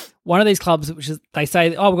one of these clubs, which is, they say,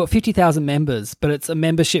 we've got 50,000 members, but it's a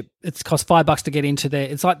membership. It's cost $5 to get into there.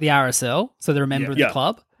 It's like the RSL, so they're a member of the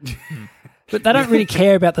club. But they don't really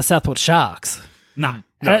care about the Southport Sharks. No.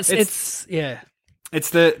 It's the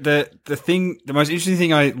thing. The most interesting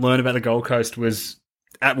thing I learned about the Gold Coast was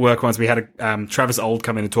at work once we had Travis Old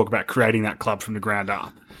come in and talk about creating that club from the ground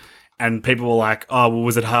up. And people were like,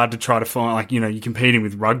 was it hard to try to find, you're competing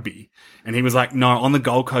with rugby? And he was like, no, on the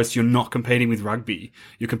Gold Coast, you're not competing with rugby.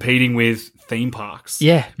 You're competing with theme parks.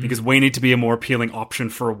 Yeah. Because we need to be a more appealing option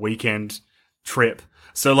for a weekend trip.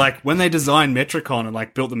 So, when they designed Metricon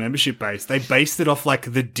and, built the membership base, they based it off,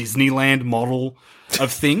 the Disneyland model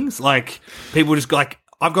of things. People just,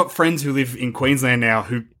 I've got friends who live in Queensland now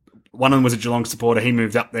who, one of them was a Geelong supporter. He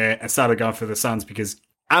moved up there and started going for the Suns because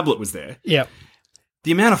Ablett was there. Yeah.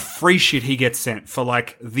 The amount of free shit he gets sent for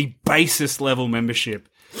the basis level membership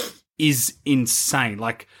is insane.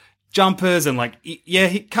 Jumpers and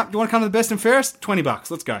you want to come to the best and fairest? $20.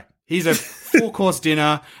 Let's go. Here's a 4-course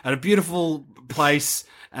dinner at a beautiful place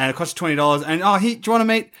and it costs you $20. And do you want to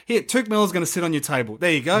meet? Here, Tuke Miller's going to sit on your table.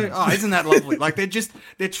 There you go. Oh, isn't that lovely?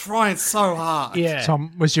 They're trying so hard. Yeah.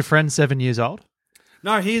 Tom, was your friend 7 years old?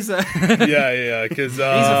 No, he's a because he's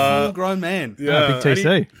a full grown man. Yeah, big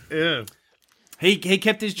TC. Yeah. He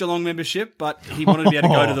kept his Geelong membership, but he wanted to be able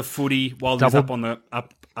to go to the footy while he was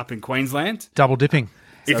up in Queensland. Double dipping.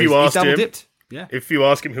 So if you ask him, if you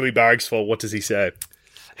ask him who he barracks for, what does he say?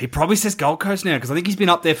 He probably says Gold Coast now because I think he's been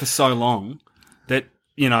up there for so long that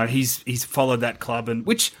he's followed that club, and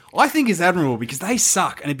which I think is admirable because they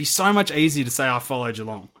suck, and it'd be so much easier to say I follow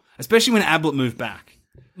Geelong, especially when Ablett moved back.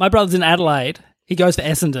 My brother's in Adelaide. He goes for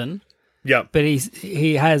Essendon. Yeah, but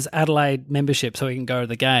he has Adelaide membership, so he can go to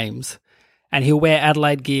the games. And he'll wear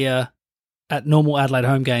Adelaide gear at normal Adelaide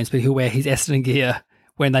home games, but he'll wear his Essendon gear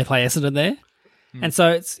when they play Essendon there. And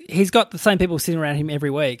so he's got the same people sitting around him every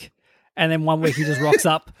week. And then one week he just rocks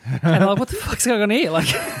up and I'm like, what the fuck's going on here? Like,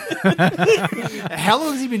 how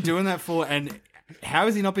long has he been doing that for? And how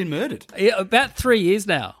has he not been murdered? About 3 years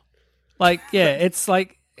now. Like, yeah, it's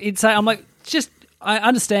like, I'm like, I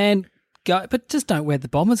understand, but just don't wear the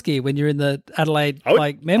Bombers gear when you're in the Adelaide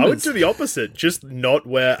members. I would do the opposite. Just not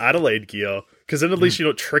wear Adelaide gear. Because then at least you're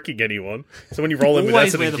not tricking anyone. So when you roll in with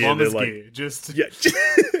Essendon gear, they're like...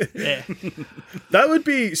 Yeah. That would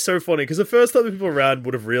be so funny. Because the first time the people around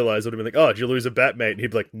would have realised, would have been like, oh, did you lose a bat, mate? And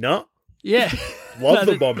he'd be like, nah. Yeah. Love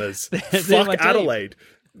the Bombers. Fuck Adelaide.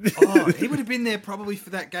 He would have been there probably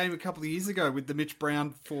for that game a couple of years ago with the Mitch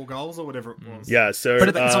Brown 4 goals or whatever it was. Yeah, so...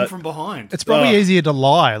 But it's on from behind. It's probably easier to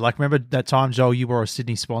lie. Like, remember that time, Joel, you wore a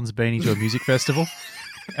Sydney Swans beanie to a music festival?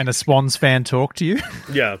 And a Swans fan talked to you?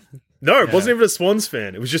 Yeah. No, it wasn't even a Swans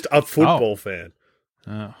fan. It was just a football fan.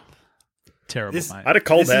 Oh. Terrible, mate. I had a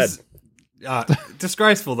cold head.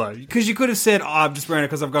 Disgraceful, though. Because you could have said, I'm just wearing it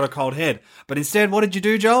because I've got a cold head. But instead, what did you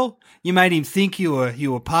do, Joel? You made him think you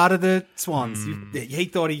were part of the Swans. He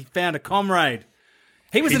thought he found a comrade.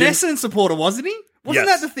 He was an Essendon supporter, wasn't he? Wasn't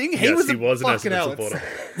that the thing? He was an Essendon supporter.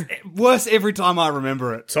 Worse every time I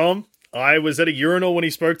remember it. Tom, I was at a urinal when he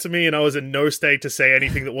spoke to me, and I was in no state to say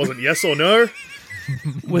anything that wasn't yes or no.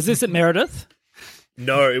 Was this at Meredith?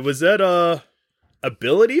 No, it was at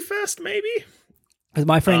Ability Fest, maybe? Because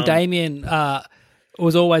my friend Damien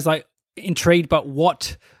was always like intrigued by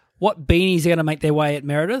what beanies are going to make their way at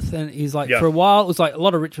Meredith. And he's like, for a while, it was like a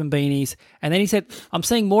lot of Richmond beanies. And then he said, I'm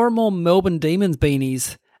seeing more and more Melbourne Demons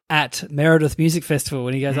beanies at Meredith Music Festival.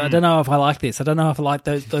 And he goes, I don't know if I like this. I don't know if I like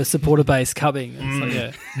those supporter base coming. It's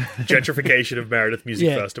like, gentrification of Meredith Music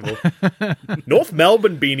Festival. North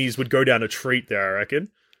Melbourne beanies would go down a treat there, I reckon.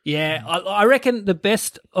 Yeah, I reckon the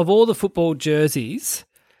best of all the football jerseys,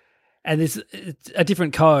 and there's a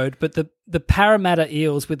different code, but the Parramatta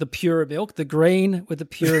Eels with the Pura Milk, the green with the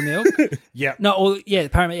Pura Milk.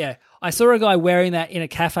 Parramatta, yeah. I saw a guy wearing that in a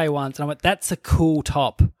cafe once, and I went, that's a cool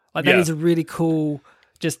top. Like, that is a really cool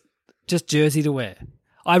just jersey to wear.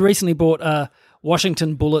 I recently bought a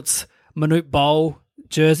Washington Bullets Manute Bowl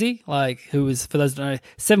jersey, who was, for those who don't know,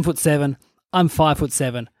 7'7". I'm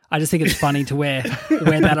 5'7". I just think it's funny to wear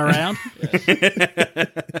that around.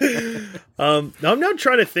 I'm now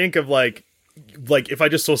trying to think of like if I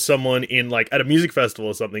just saw someone in at a music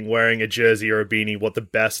festival or something wearing a jersey or a beanie, what the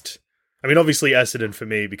best. I mean, obviously Essendon for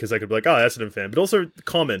me because I could be like, oh, Essendon fan, but also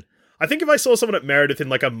common. I think if I saw someone at Meredith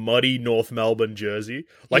in a muddy North Melbourne jersey,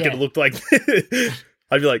 it looked like,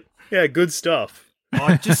 I'd be like, yeah, good stuff.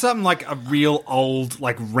 Just something like a real old,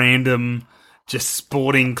 random, just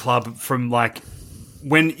sporting club from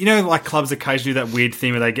when, clubs occasionally do that weird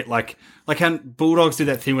thing where they get like how Bulldogs did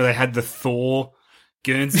that thing where they had the Thor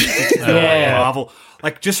Guernsey. Marvel.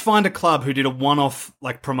 Just find a club who did a one-off,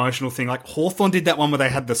 promotional thing. Hawthorn did that one where they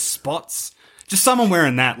had the spots. Just someone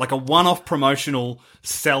wearing that, a one-off promotional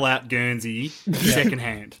sellout Guernsey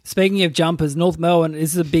secondhand. Speaking of jumpers, North Melbourne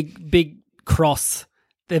is a big cross.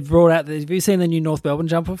 They've brought out. Have you seen the new North Melbourne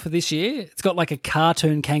jumper for this year? It's got a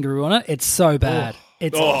cartoon kangaroo on it. It's so bad.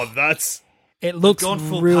 It looks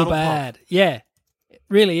real bad. Pop. Yeah, it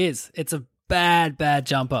really is. It's a bad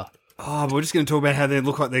jumper. Oh, but we're just going to talk about how they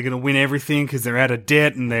look like they're going to win everything because they're out of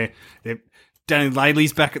debt and they're Danny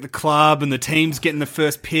Laidley's back at the club and the team's getting the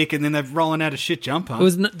first pick and then they're rolling out a shit jumper. It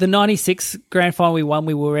was the 96 grand final we won.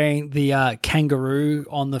 We were wearing the kangaroo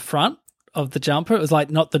on the front of the jumper. It was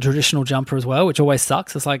not the traditional jumper as well, which always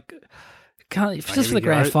sucks. It's just for the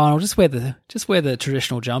grand final, just wear the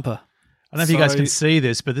traditional jumper. I don't know if you guys can see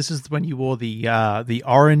this, but this is when you wore the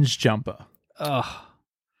orange jumper. Oh.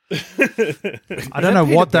 I don't know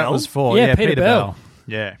what that was for. Yeah, Peter Bell.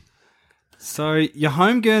 Yeah. So your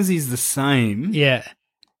home Guernsey's the same. Yeah.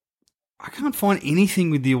 I can't find anything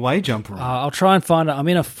with the away jumper on. I'll try and find it. I'm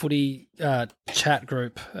in a footy chat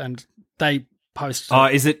group and they post. Oh,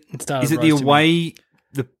 is it the away?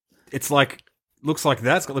 It's looks like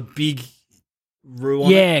that. It's got the big roo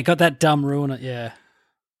on it. Yeah, got that dumb roo on it. Yeah.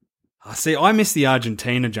 See, I miss the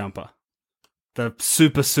Argentina jumper, the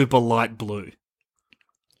super, super light blue.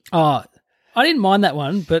 Oh, I didn't mind that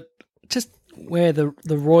one, but just wear the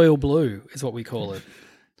royal blue is what we call it.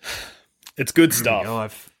 It's good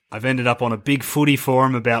stuff. I've ended up on a big footy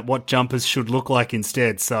forum about what jumpers should look like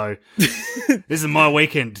instead. So this is my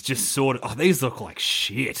weekend. Just these look like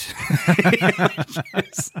shit.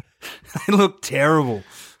 They look terrible.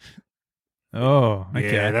 Oh,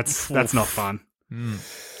 okay. Yeah, that's not fun.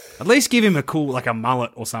 At least give him a cool, a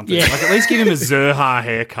mullet or something. Yeah. At least give him a Zerha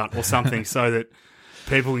haircut or something so that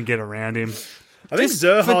people can get around him. I think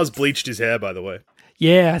Zerha's bleached his hair, by the way.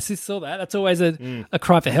 Yeah, I just saw that. That's always a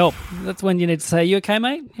cry for help. That's when you need to say, "You okay,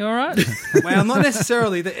 mate? You all right?" Well, not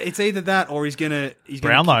necessarily. It's either that or he's gonna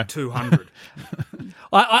Brownlow. kick 200.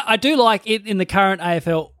 I do like it in the current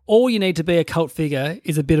AFL. All you need to be a cult figure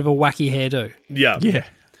is a bit of a wacky hairdo. Yeah.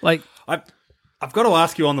 Like I've got to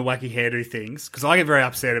ask you on the wacky hairdo things because I get very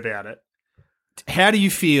upset about it. How do you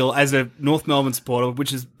feel as a North Melbourne supporter,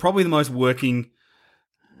 which is probably the most working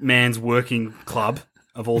man's working club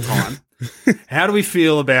of all time? How do we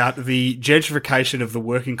feel about the gentrification of the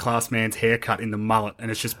working class man's haircut in the mullet,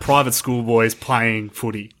 and it's just private school boys playing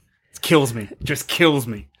footy? It kills me. It just kills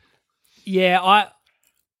me. Yeah,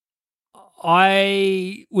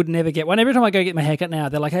 I would never get one. Every time I go get my haircut now,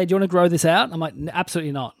 they're like, "Hey, do you want to grow this out?" I'm like,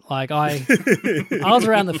 "Absolutely not." Like I was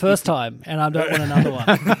around the first time, and I don't want another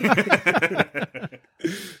one.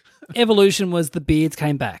 Evolution was the beards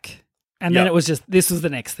came back, and then it was just this was the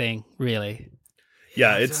next thing, really.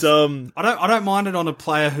 Yeah, it's I don't mind it on a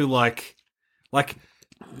player who like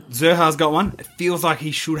Zerha's got one. It feels like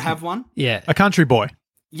he should have one. Yeah, A country boy.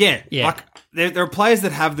 Yeah. Yeah. There are players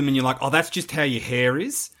that have them, and you're like, oh, that's just how your hair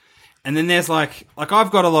is. And then there's like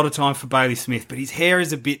I've got a lot of time for Bailey Smith, but his hair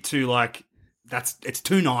is a bit too it's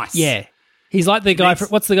too nice. Yeah, he's like the guy.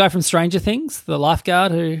 What's the guy from Stranger Things? The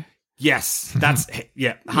lifeguard who? Yes, that's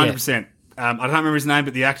 100%. I don't remember his name,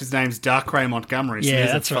 but the actor's name's Darkray Montgomery. So Yeah,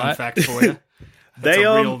 that's a fun right. fact for you.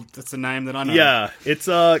 That's a name that I know. Yeah, it's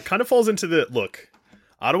kind of falls into the look.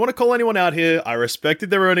 I don't want to call anyone out here. I respect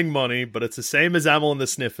that they're earning money, but it's the same as Amel and the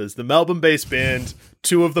Sniffers. The Melbourne-based band,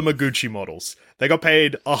 2 of them are Gucci models. They got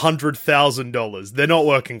paid $100,000. They're not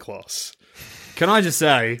working class. Can I just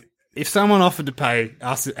say, if someone offered to pay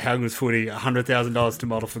us at Howgans Footy $100,000 to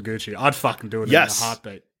model for Gucci, I'd fucking do it in a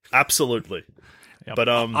heartbeat. Absolutely. Yep. But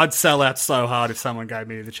I'd sell out so hard if someone gave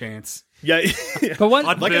me the chance. Yeah, but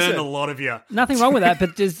I'd burn a lot of you. Nothing wrong with that,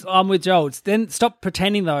 but just I'm with Joel. Then stop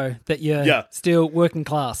pretending though that you're still working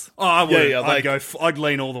class. Oh, I would. I'd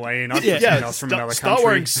lean all the way in. I'd from another country. Start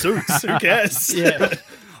wearing suits. Who cares? Yeah.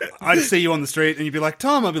 I'd see you on the street and you'd be like,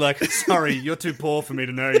 Tom. I'd be like, sorry, you're too poor for me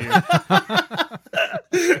to know you.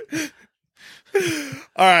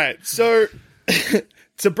 All right, so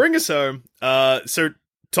to bring us home,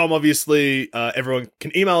 Tom, obviously, everyone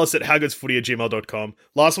can email us at howgoodsfooty@gmail.com.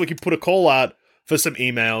 Last week, you put a call out for some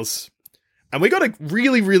emails, and we got a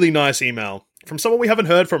really, really nice email from someone we haven't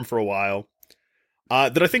heard from for a while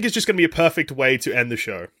that I think is just going to be a perfect way to end the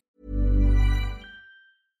show.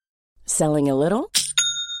 Selling a little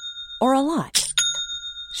or a lot?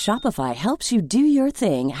 Shopify helps you do your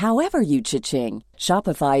thing however you cha-ching.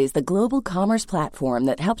 Shopify is the global commerce platform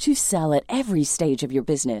that helps you sell at every stage of your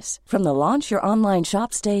business. From the launch your online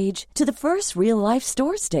shop stage to the first real-life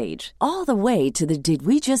store stage, all the way to the did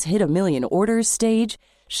we just hit a million orders stage.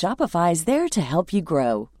 Shopify is there to help you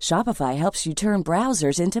grow. Shopify helps you turn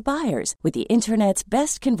browsers into buyers with the internet's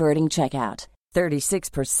best converting checkout.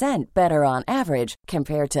 36% better on average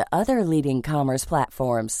compared to other leading commerce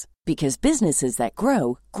platforms. Because businesses that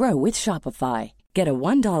grow, grow with Shopify. Get a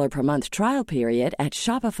 $1 per month trial period at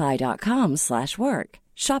shopify.com/work.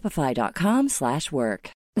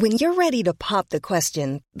 Shopify.com/work. When you're ready to pop the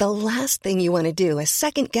question, the last thing you want to do is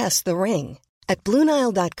second-guess the ring. At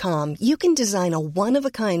BlueNile.com, you can design a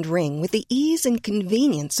one-of-a-kind ring with the ease and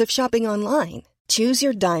convenience of shopping online. Choose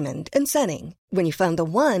your diamond and setting. When you find the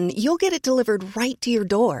one, you'll get it delivered right to your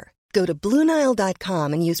door. Go to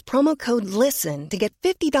BlueNile.com and use promo code LISTEN to get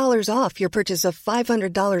 $50 off your purchase of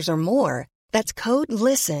 $500 or more. That's code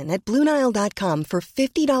LISTEN at BlueNile.com for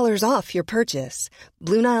 $50 off your purchase.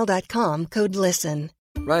 BlueNile.com, code LISTEN.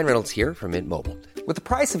 Ryan Reynolds here from Mint Mobile. With the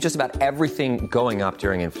price of just about everything going up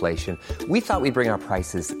during inflation, we thought we'd bring our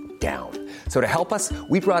prices down. So to help us,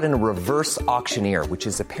 we brought in a reverse auctioneer, which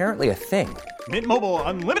is apparently a thing. Mint Mobile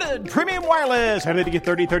Unlimited Premium Wireless. How to get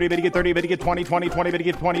 30, 30, bit to get 30, bit to get 20, 20, 20, bit to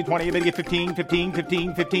get 20, 20, bit to get 15, 15,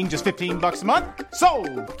 15, 15, just $15 a month?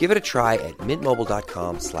 Sold! Give it a try at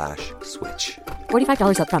mintmobile.com/switch.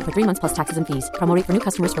 $45 up front for 3 months plus taxes and fees. Promo rate for new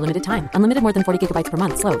customers for limited time. Unlimited more than 40 gigabytes per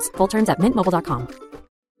month. Slows full terms at mintmobile.com.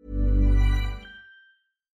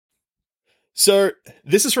 So,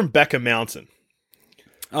 this is from Becca Mountain.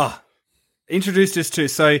 Introduced us to,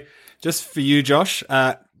 so just for you, Josh,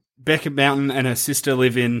 Becca Mountain and her sister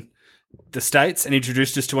live in the States and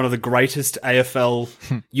introduced us to one of the greatest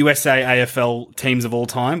USA AFL teams of all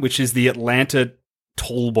time, which is the Atlanta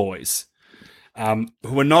Tall Boys,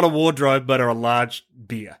 who are not a wardrobe but are a large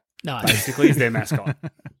beer. No. Basically, is their mascot.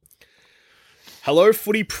 Hello,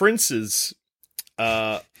 footy princes.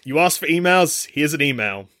 You asked for emails. Here's an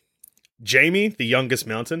email. Jamie, the youngest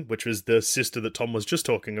Mountain, which was the sister that Tom was just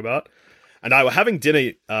talking about, and I were having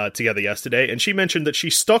dinner together yesterday, and she mentioned that she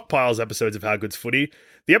stockpiles episodes of How Good's Footy.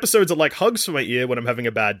 The episodes are like hugs for my ear when I'm having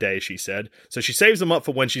a bad day, she said, so she saves them up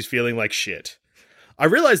for when she's feeling like shit. I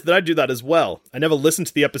realized that I do that as well. I never listen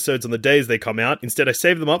to the episodes on the days they come out. Instead, I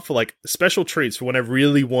save them up for like special treats for when I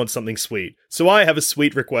really want something sweet. So I have a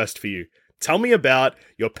sweet request for you. Tell me about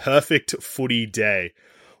your perfect footy day.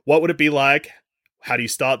 What would it be like? How do you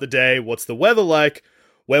start the day? What's the weather like?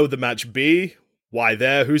 Where would the match be? Why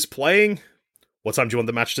there? Who's playing? What time do you want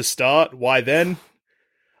the match to start? Why then?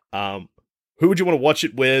 Who would you want to watch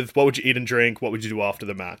it with? What would you eat and drink? What would you do after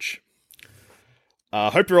the match?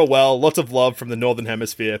 Hope you're all well. Lots of love from the Northern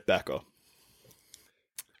Hemisphere, Becca.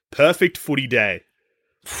 Perfect footy day.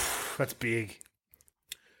 That's big.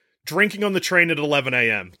 Drinking on the train at 11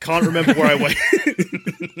 a.m. Can't remember where I went.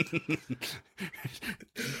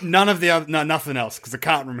 Nothing else, because I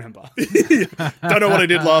can't remember. Don't know what I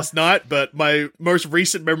did last night, but my most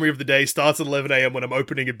recent memory of the day starts at 11 a.m. when I'm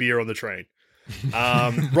opening a beer on the train.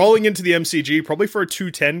 Rolling into the MCG, probably for a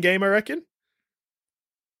 2:10 game, I reckon.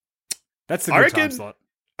 That's the good time slot.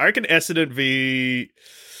 I reckon Essendon v...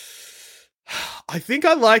 I think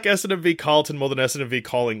I like Essendon v Carlton more than Essendon v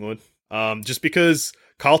Collingwood. Just because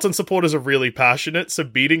Carlton supporters are really passionate, so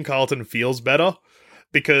beating Carlton feels better.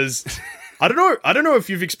 Because I don't know if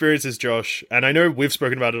you've experienced this, Josh, and I know we've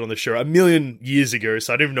spoken about it on the show a million years ago,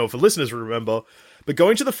 so I don't even know if the listeners will remember. But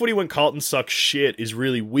going to the footy when Carlton sucks shit is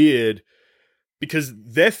really weird. Because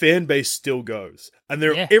their fan base still goes. And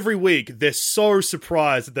every week, they're so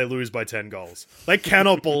surprised that they lose by 10 goals. They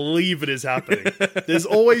cannot believe it is happening. There's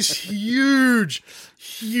always huge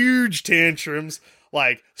tantrums,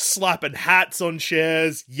 like slapping hats on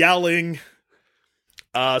chairs, yelling.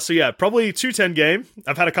 So yeah, probably 2:10 game.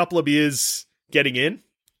 I've had a couple of beers getting in.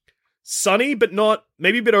 Sunny, but not,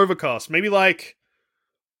 maybe a bit overcast. Maybe like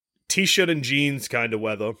t-shirt and jeans kind of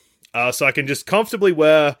weather. So I can just comfortably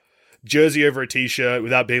wear jersey over a t-shirt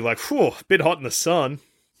without being like, whew, a bit hot in the sun.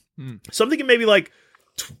 So I'm thinking maybe like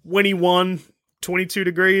 21, 22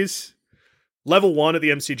 degrees. Level 1 at the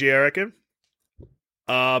MCG, I reckon.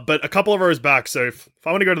 But a couple of rows back, so if I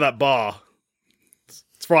want to go to that bar, it's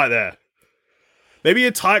right there. Maybe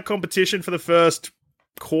a tight competition for the first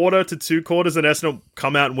quarter to 2 quarters, and Essendon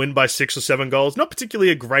come out and win by 6 or 7 goals. Not particularly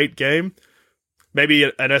a great game. Maybe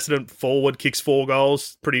an Essendon forward kicks 4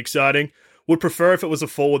 goals. Pretty exciting. Would prefer if it was a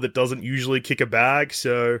forward that doesn't usually kick a bag,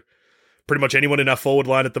 so pretty much anyone in our forward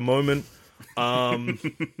line at the moment.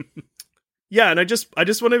 Yeah, and I just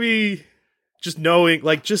want to be just knowing,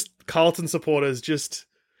 like, just Carlton supporters just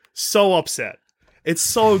so upset. It's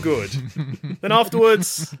so good. Then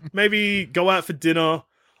afterwards, maybe go out for dinner.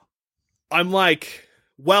 I'm like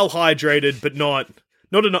well hydrated, but not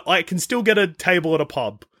enough. I can still get a table at a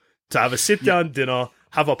pub to have a sit down dinner,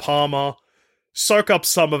 have a Palmer, soak up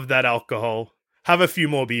some of that alcohol, have a few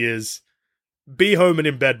more beers, be home and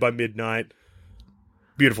in bed by midnight.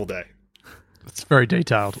 Beautiful day. It's very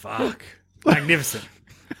detailed. Fuck. Magnificent.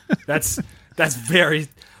 That's very...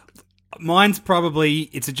 Mine's probably...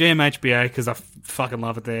 It's a GMHBA because I fucking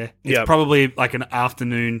love it there. It's probably like an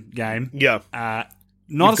afternoon game. Yeah.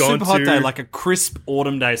 Not a super hot day, like a crisp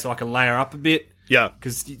autumn day so I can layer up a bit. Yeah.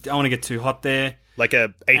 Because you don't want to get too hot there. Like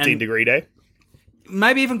a 18-degree day?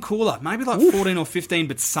 Maybe even cooler. Maybe like 14 or 15,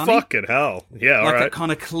 but sunny. Fucking hell. Yeah, all right. Like a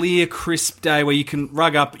kind of clear, crisp day where you can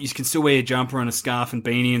rug up, you can still wear your jumper and a scarf and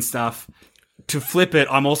beanie and stuff. To flip it,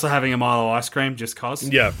 I'm also having a Milo ice cream just cause.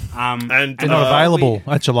 Yeah. And they're not available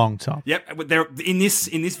at Geelong, Tom. Yep. They're in this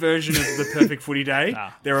version of the Perfect Footy Day,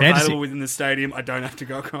 they're available within the stadium. I don't have to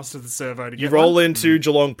go across to the servo to get You roll into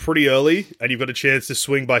Geelong pretty early, and you've got a chance to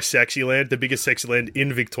swing by Sexyland, the biggest Sexyland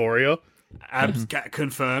in Victoria.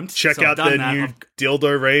 Confirmed. Check out their new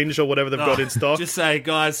dildo range or whatever they've got in stock. Just say,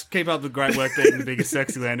 guys, keep up the great work being the biggest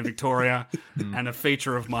sexy land in Victoria and a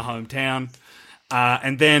feature of my hometown.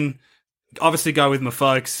 And then obviously go with my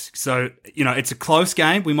folks. So, it's a close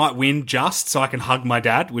game. We might win just so I can hug my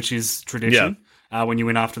dad, which is tradition when you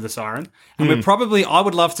win after the siren. And I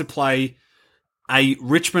would love to play a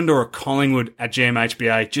Richmond or a Collingwood at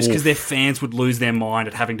GMHBA just because their fans would lose their mind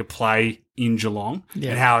at having to play in Geelong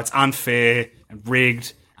and how it's unfair and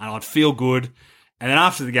rigged, and I'd feel good. And then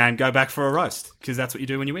after the game, go back for a roast because that's what you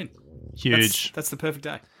do when you win. Huge. That's the perfect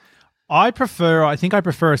day. I prefer a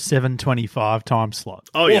 7:25 time slot.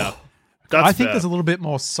 Oh, yeah. I think there's a little bit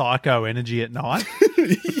more psycho energy at night.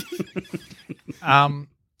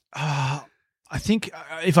 I think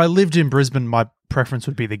if I lived in Brisbane, my preference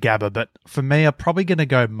would be the Gabba, but for me, I'm probably going to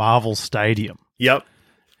go Marvel Stadium. Yep.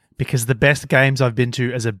 Because the best games I've been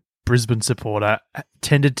to as a Brisbane supporter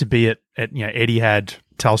tended to be at Etihad,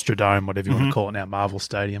 Telstra Dome, whatever you want to call it now, Marvel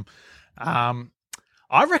Stadium. I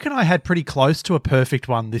I reckon I had pretty close to a perfect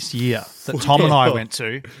one this year that Tom and I went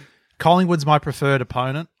to. Collingwood's my preferred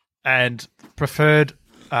opponent, and preferred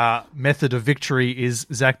method of victory is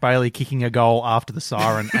Zach Bailey kicking a goal after the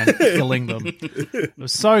siren and killing them. It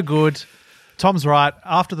was so good. Tom's right.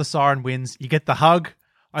 After the siren wins, you get the hug.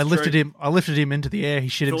 I lifted him into the air. He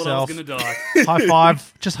shit himself. I was going to die. High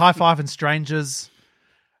five. Just high fiving strangers.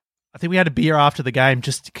 I think we had a beer after the game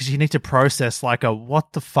just because you need to process like a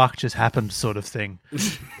what the fuck just happened sort of thing.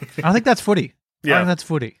 I think that's footy. Yeah. I think that's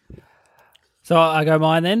footy. So I go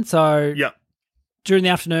mine then. So Yeah. during the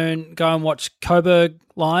afternoon, go and watch Coburg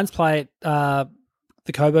Lions play at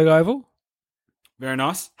the Coburg Oval. Very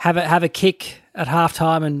nice. Have a kick at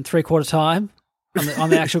halftime and 3/4 time on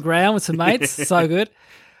the actual ground with some mates. So good.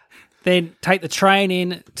 Then take the train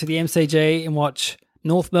in to the MCG and watch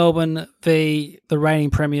North Melbourne v the reigning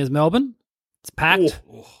premiers Melbourne. It's packed.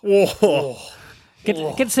 Get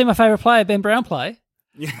to see my favourite player, Ben Brown, play.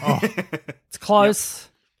 It's close.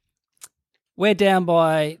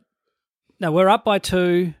 Yep. We're up by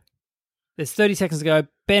 2. There's 30 seconds to go.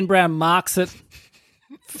 Ben Brown marks it.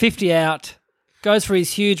 50 out. Goes for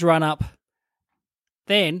his huge run-up.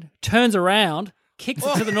 Then turns around, kicks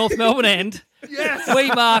it to the North Melbourne end. Yes!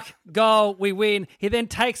 We mark, goal, we win. He then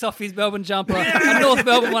takes off his Melbourne jumper and North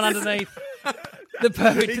Melbourne one underneath. The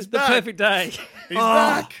perfect day. He's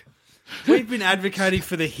back. We've been advocating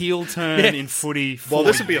for the heel turn in footy for Well,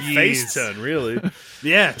 this would be a years. face turn, really.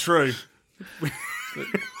 Yeah, true. Huge.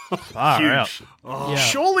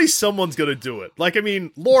 Surely someone's going to do it. Like, I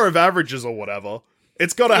mean, law of averages or whatever.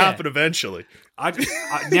 It's got to happen eventually.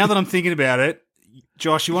 Now that I'm thinking about it,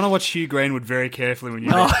 Josh, you want to watch Hugh Greenwood very carefully when you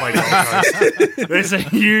play Gold Coast. There's a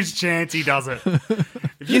huge chance he does it.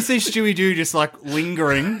 If you see Stewie Doo just like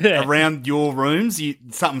lingering around your rooms,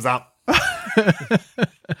 something's up.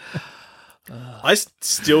 I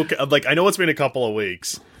still like. I know it's been a couple of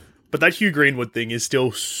weeks, but that Hugh Greenwood thing is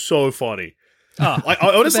still so funny.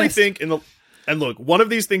 I honestly think and look, one of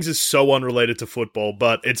these things is so unrelated to football,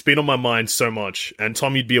 but it's been on my mind so much. And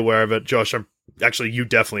Tom, you'd be aware of it. Josh, you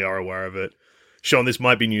definitely are aware of it. Sean, this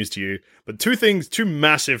might be news to you, but two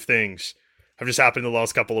massive things have just happened in the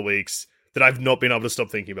last couple of weeks that I've not been able to stop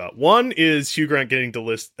thinking about. One is Hugh Greenwood getting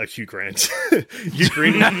delisted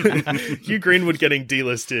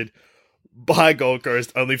by Gold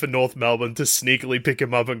Coast, only for North Melbourne to sneakily pick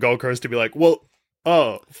him up and Gold Coast to be like, well,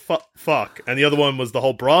 fuck. And the other one was the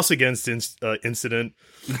whole Brass Against incident.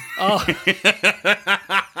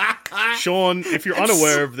 Sean, if you're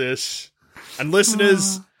unaware of this, and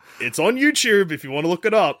listeners, it's on YouTube if you want to look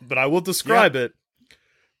it up, but I will describe it.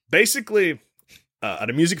 Basically,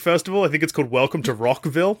 at a music festival, I think it's called Welcome to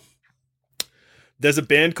Rockville, there's a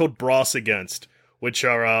band called Brass Against, which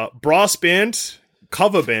are a brass band,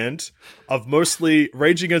 cover band, of mostly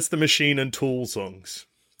Rage Against the Machine and Tool songs.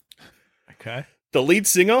 Okay. The lead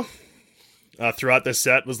singer, throughout their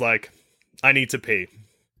set, was like, I need to pee.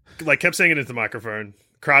 Like, kept saying it into the microphone.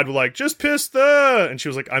 Crowd were like, just piss there! And she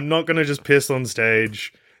was like, I'm not gonna just piss on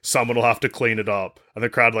stage. Someone will have to clean it up. And the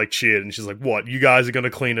crowd like cheered, and she's like, what? You guys are gonna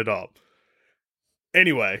clean it up?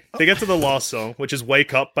 Anyway, they get to the last song, which is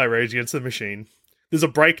Wake Up by Rage Against the Machine. There's a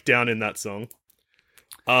breakdown in that song.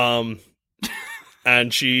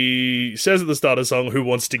 And she says at the start of the song, who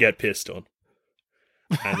wants to get pissed on?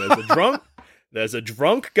 And there's a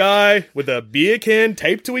drunk guy with a beer can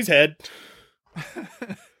taped to his head.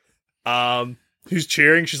 Who's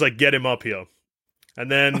cheering. She's like, get him up here. And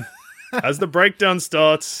then as the breakdown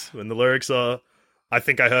starts, when the lyrics are, I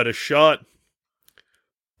think I heard a shot,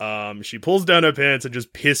 she pulls down her pants and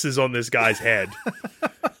just pisses on this guy's head.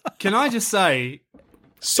 Can I just say,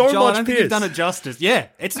 so Joel, much I don't piss. think you've done it justice. Yeah,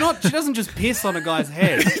 it's not. She doesn't just piss on a guy's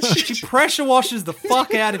head. She pressure washes the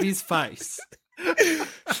fuck out of his face.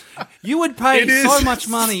 You would pay so much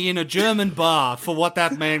money in a German bar for what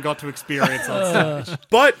that man got to experience on stage.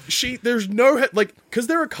 But there's no, like, because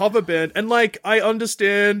they're a cover band, and, like, I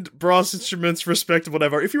understand brass instruments, respect,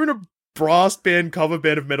 whatever. If you're in a brass band, cover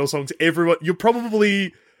band of metal songs, you're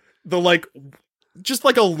probably just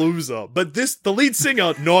like a loser. But the lead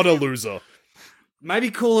singer, not a loser. Maybe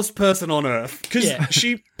coolest person on earth. Because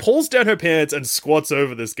she pulls down her pants and squats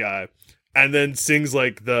over this guy. And then sings,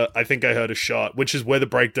 like, I think I heard a shot, which is where the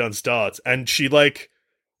breakdown starts. And she, like,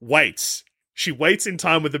 waits. She waits in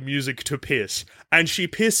time with the music to piss. And she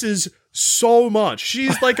pisses so much.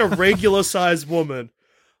 She's, like, a regular-sized woman,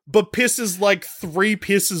 but pisses, like, 3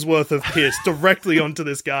 pisses worth of piss directly onto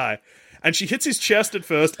this guy. And she hits his chest at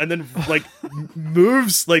first, and then, like,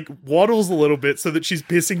 moves, like, waddles a little bit so that she's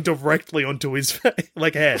pissing directly onto his,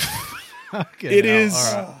 like, head. It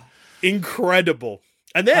is incredible.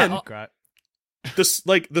 And then...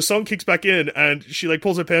 the song kicks back in, and she like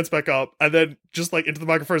pulls her pants back up, and then just like into the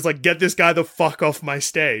microphone is like, "Get this guy the fuck off my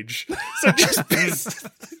stage." So just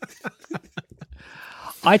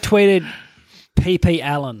I tweeted PP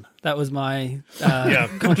Allen. That was my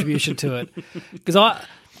contribution to it, because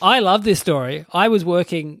I love this story. I was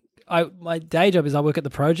working. My day job is I work at The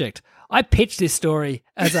Project. I pitched this story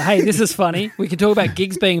as a, hey, this is funny. We can talk about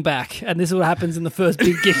gigs being back, and this is what happens in the first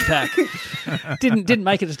big gig pack. Didn't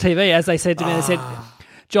make it to TV, as they said to me. They said,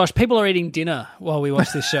 Josh, people are eating dinner while we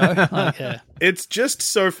watch this show. Like, yeah. It's just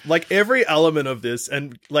so, like, every element of this,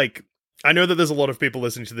 and, like, I know that there's a lot of people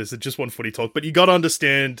listening to this that just want footy talk, but you got to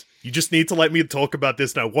understand, you just need to let me talk about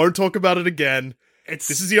this, and I won't talk about it again. This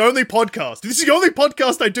is the only podcast. This is the only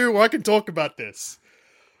podcast I do where I can talk about this.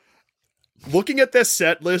 Looking at their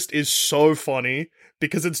set list is so funny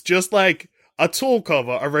because it's just like a Tool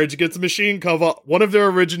cover, a Rage Against the Machine cover, one of their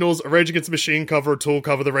originals, a Rage Against the Machine cover, a Tool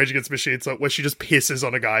cover, the Rage Against the Machine, so where she just pisses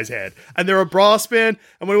on a guy's head. And they're a brass band,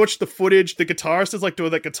 and when we watch the footage, the guitarist is like doing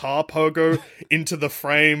that guitar pogo into the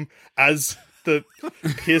frame as the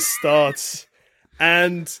piss starts.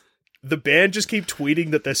 And the band just keep tweeting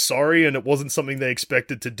that they're sorry and it wasn't something they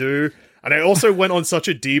expected to do. And I also went on such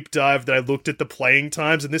a deep dive that I looked at the playing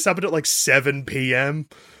times, and this happened at like 7 p.m.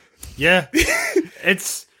 Yeah.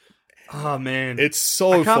 Oh man, it's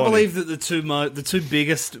so I can't funny. believe that the two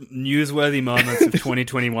biggest newsworthy moments of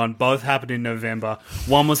 2021 both happened in November.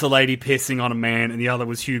 One was the lady pissing on a man, and the other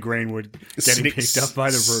was Hugh Greenwood getting picked up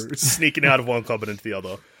by the Roos. Sneaking out of one cupboard into the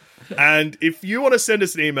other. And if you want to send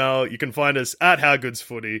us an email, you can find us at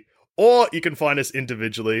HowGoodsFooty, or you can find us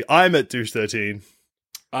individually. I'm at Douche13.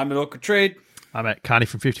 I'm at Awkward Trade. I'm at Carney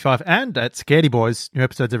from 55 and at Scaredy Boys. New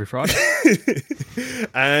episodes every Friday.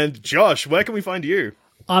 And Josh, where can we find you?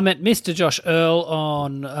 I'm at Mr. Josh Earl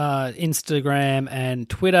on Instagram and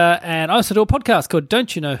Twitter. And I also do a podcast called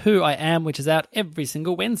Don't You Know Who I Am, which is out every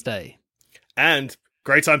single Wednesday. And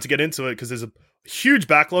great time to get into it because there's a huge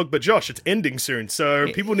backlog. But Josh, it's ending soon. So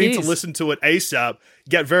people need to listen to it ASAP,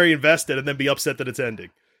 get very invested, and then be upset that it's ending.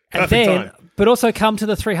 Perfect time. But also come to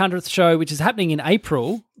the 300th show, which is happening in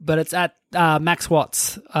April, but it's at Max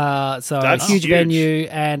Watts. So that's a huge venue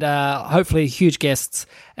and hopefully huge guests.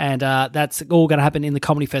 And that's all going to happen in the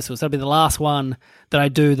Comedy Festival. So it'll be the last one that I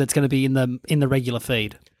do that's going to be in the regular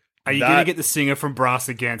feed. Are you going to get the singer from Brass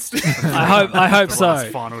Against? I hope so.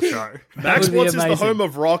 Last final show. Max Watts is the home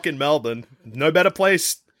of rock in Melbourne. No better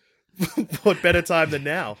place. What better time than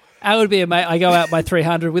now? That would be amazing. I go out by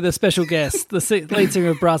 300 with a special guest, the lead singer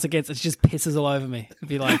of Brass Against. It just pisses all over me. It'd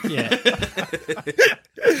be like, yeah.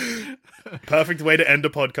 Perfect way to end a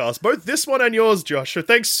podcast. Both this one and yours, Josh. So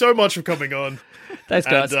thanks so much for coming on. Thanks,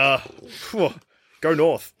 guys. And, go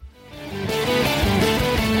North.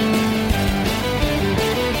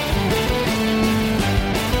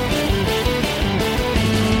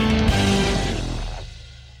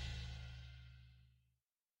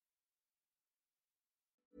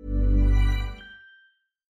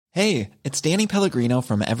 Hey, it's Danny Pellegrino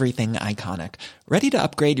from Everything Iconic. Ready to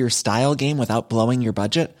upgrade your style game without blowing your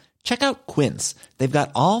budget? Check out Quince. They've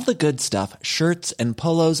got all the good stuff, shirts and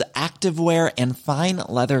polos, activewear, and fine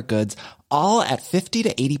leather goods, all at 50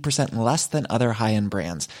 to 80% less than other high-end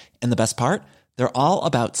brands. And the best part? They're all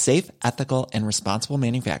about safe, ethical, and responsible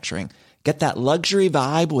manufacturing. Get that luxury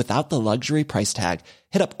vibe without the luxury price tag.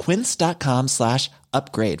 Hit up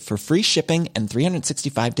quince.com/upgrade for free shipping and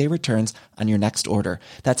 365-day returns on your next order.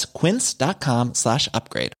 That's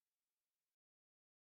quince.com/upgrade.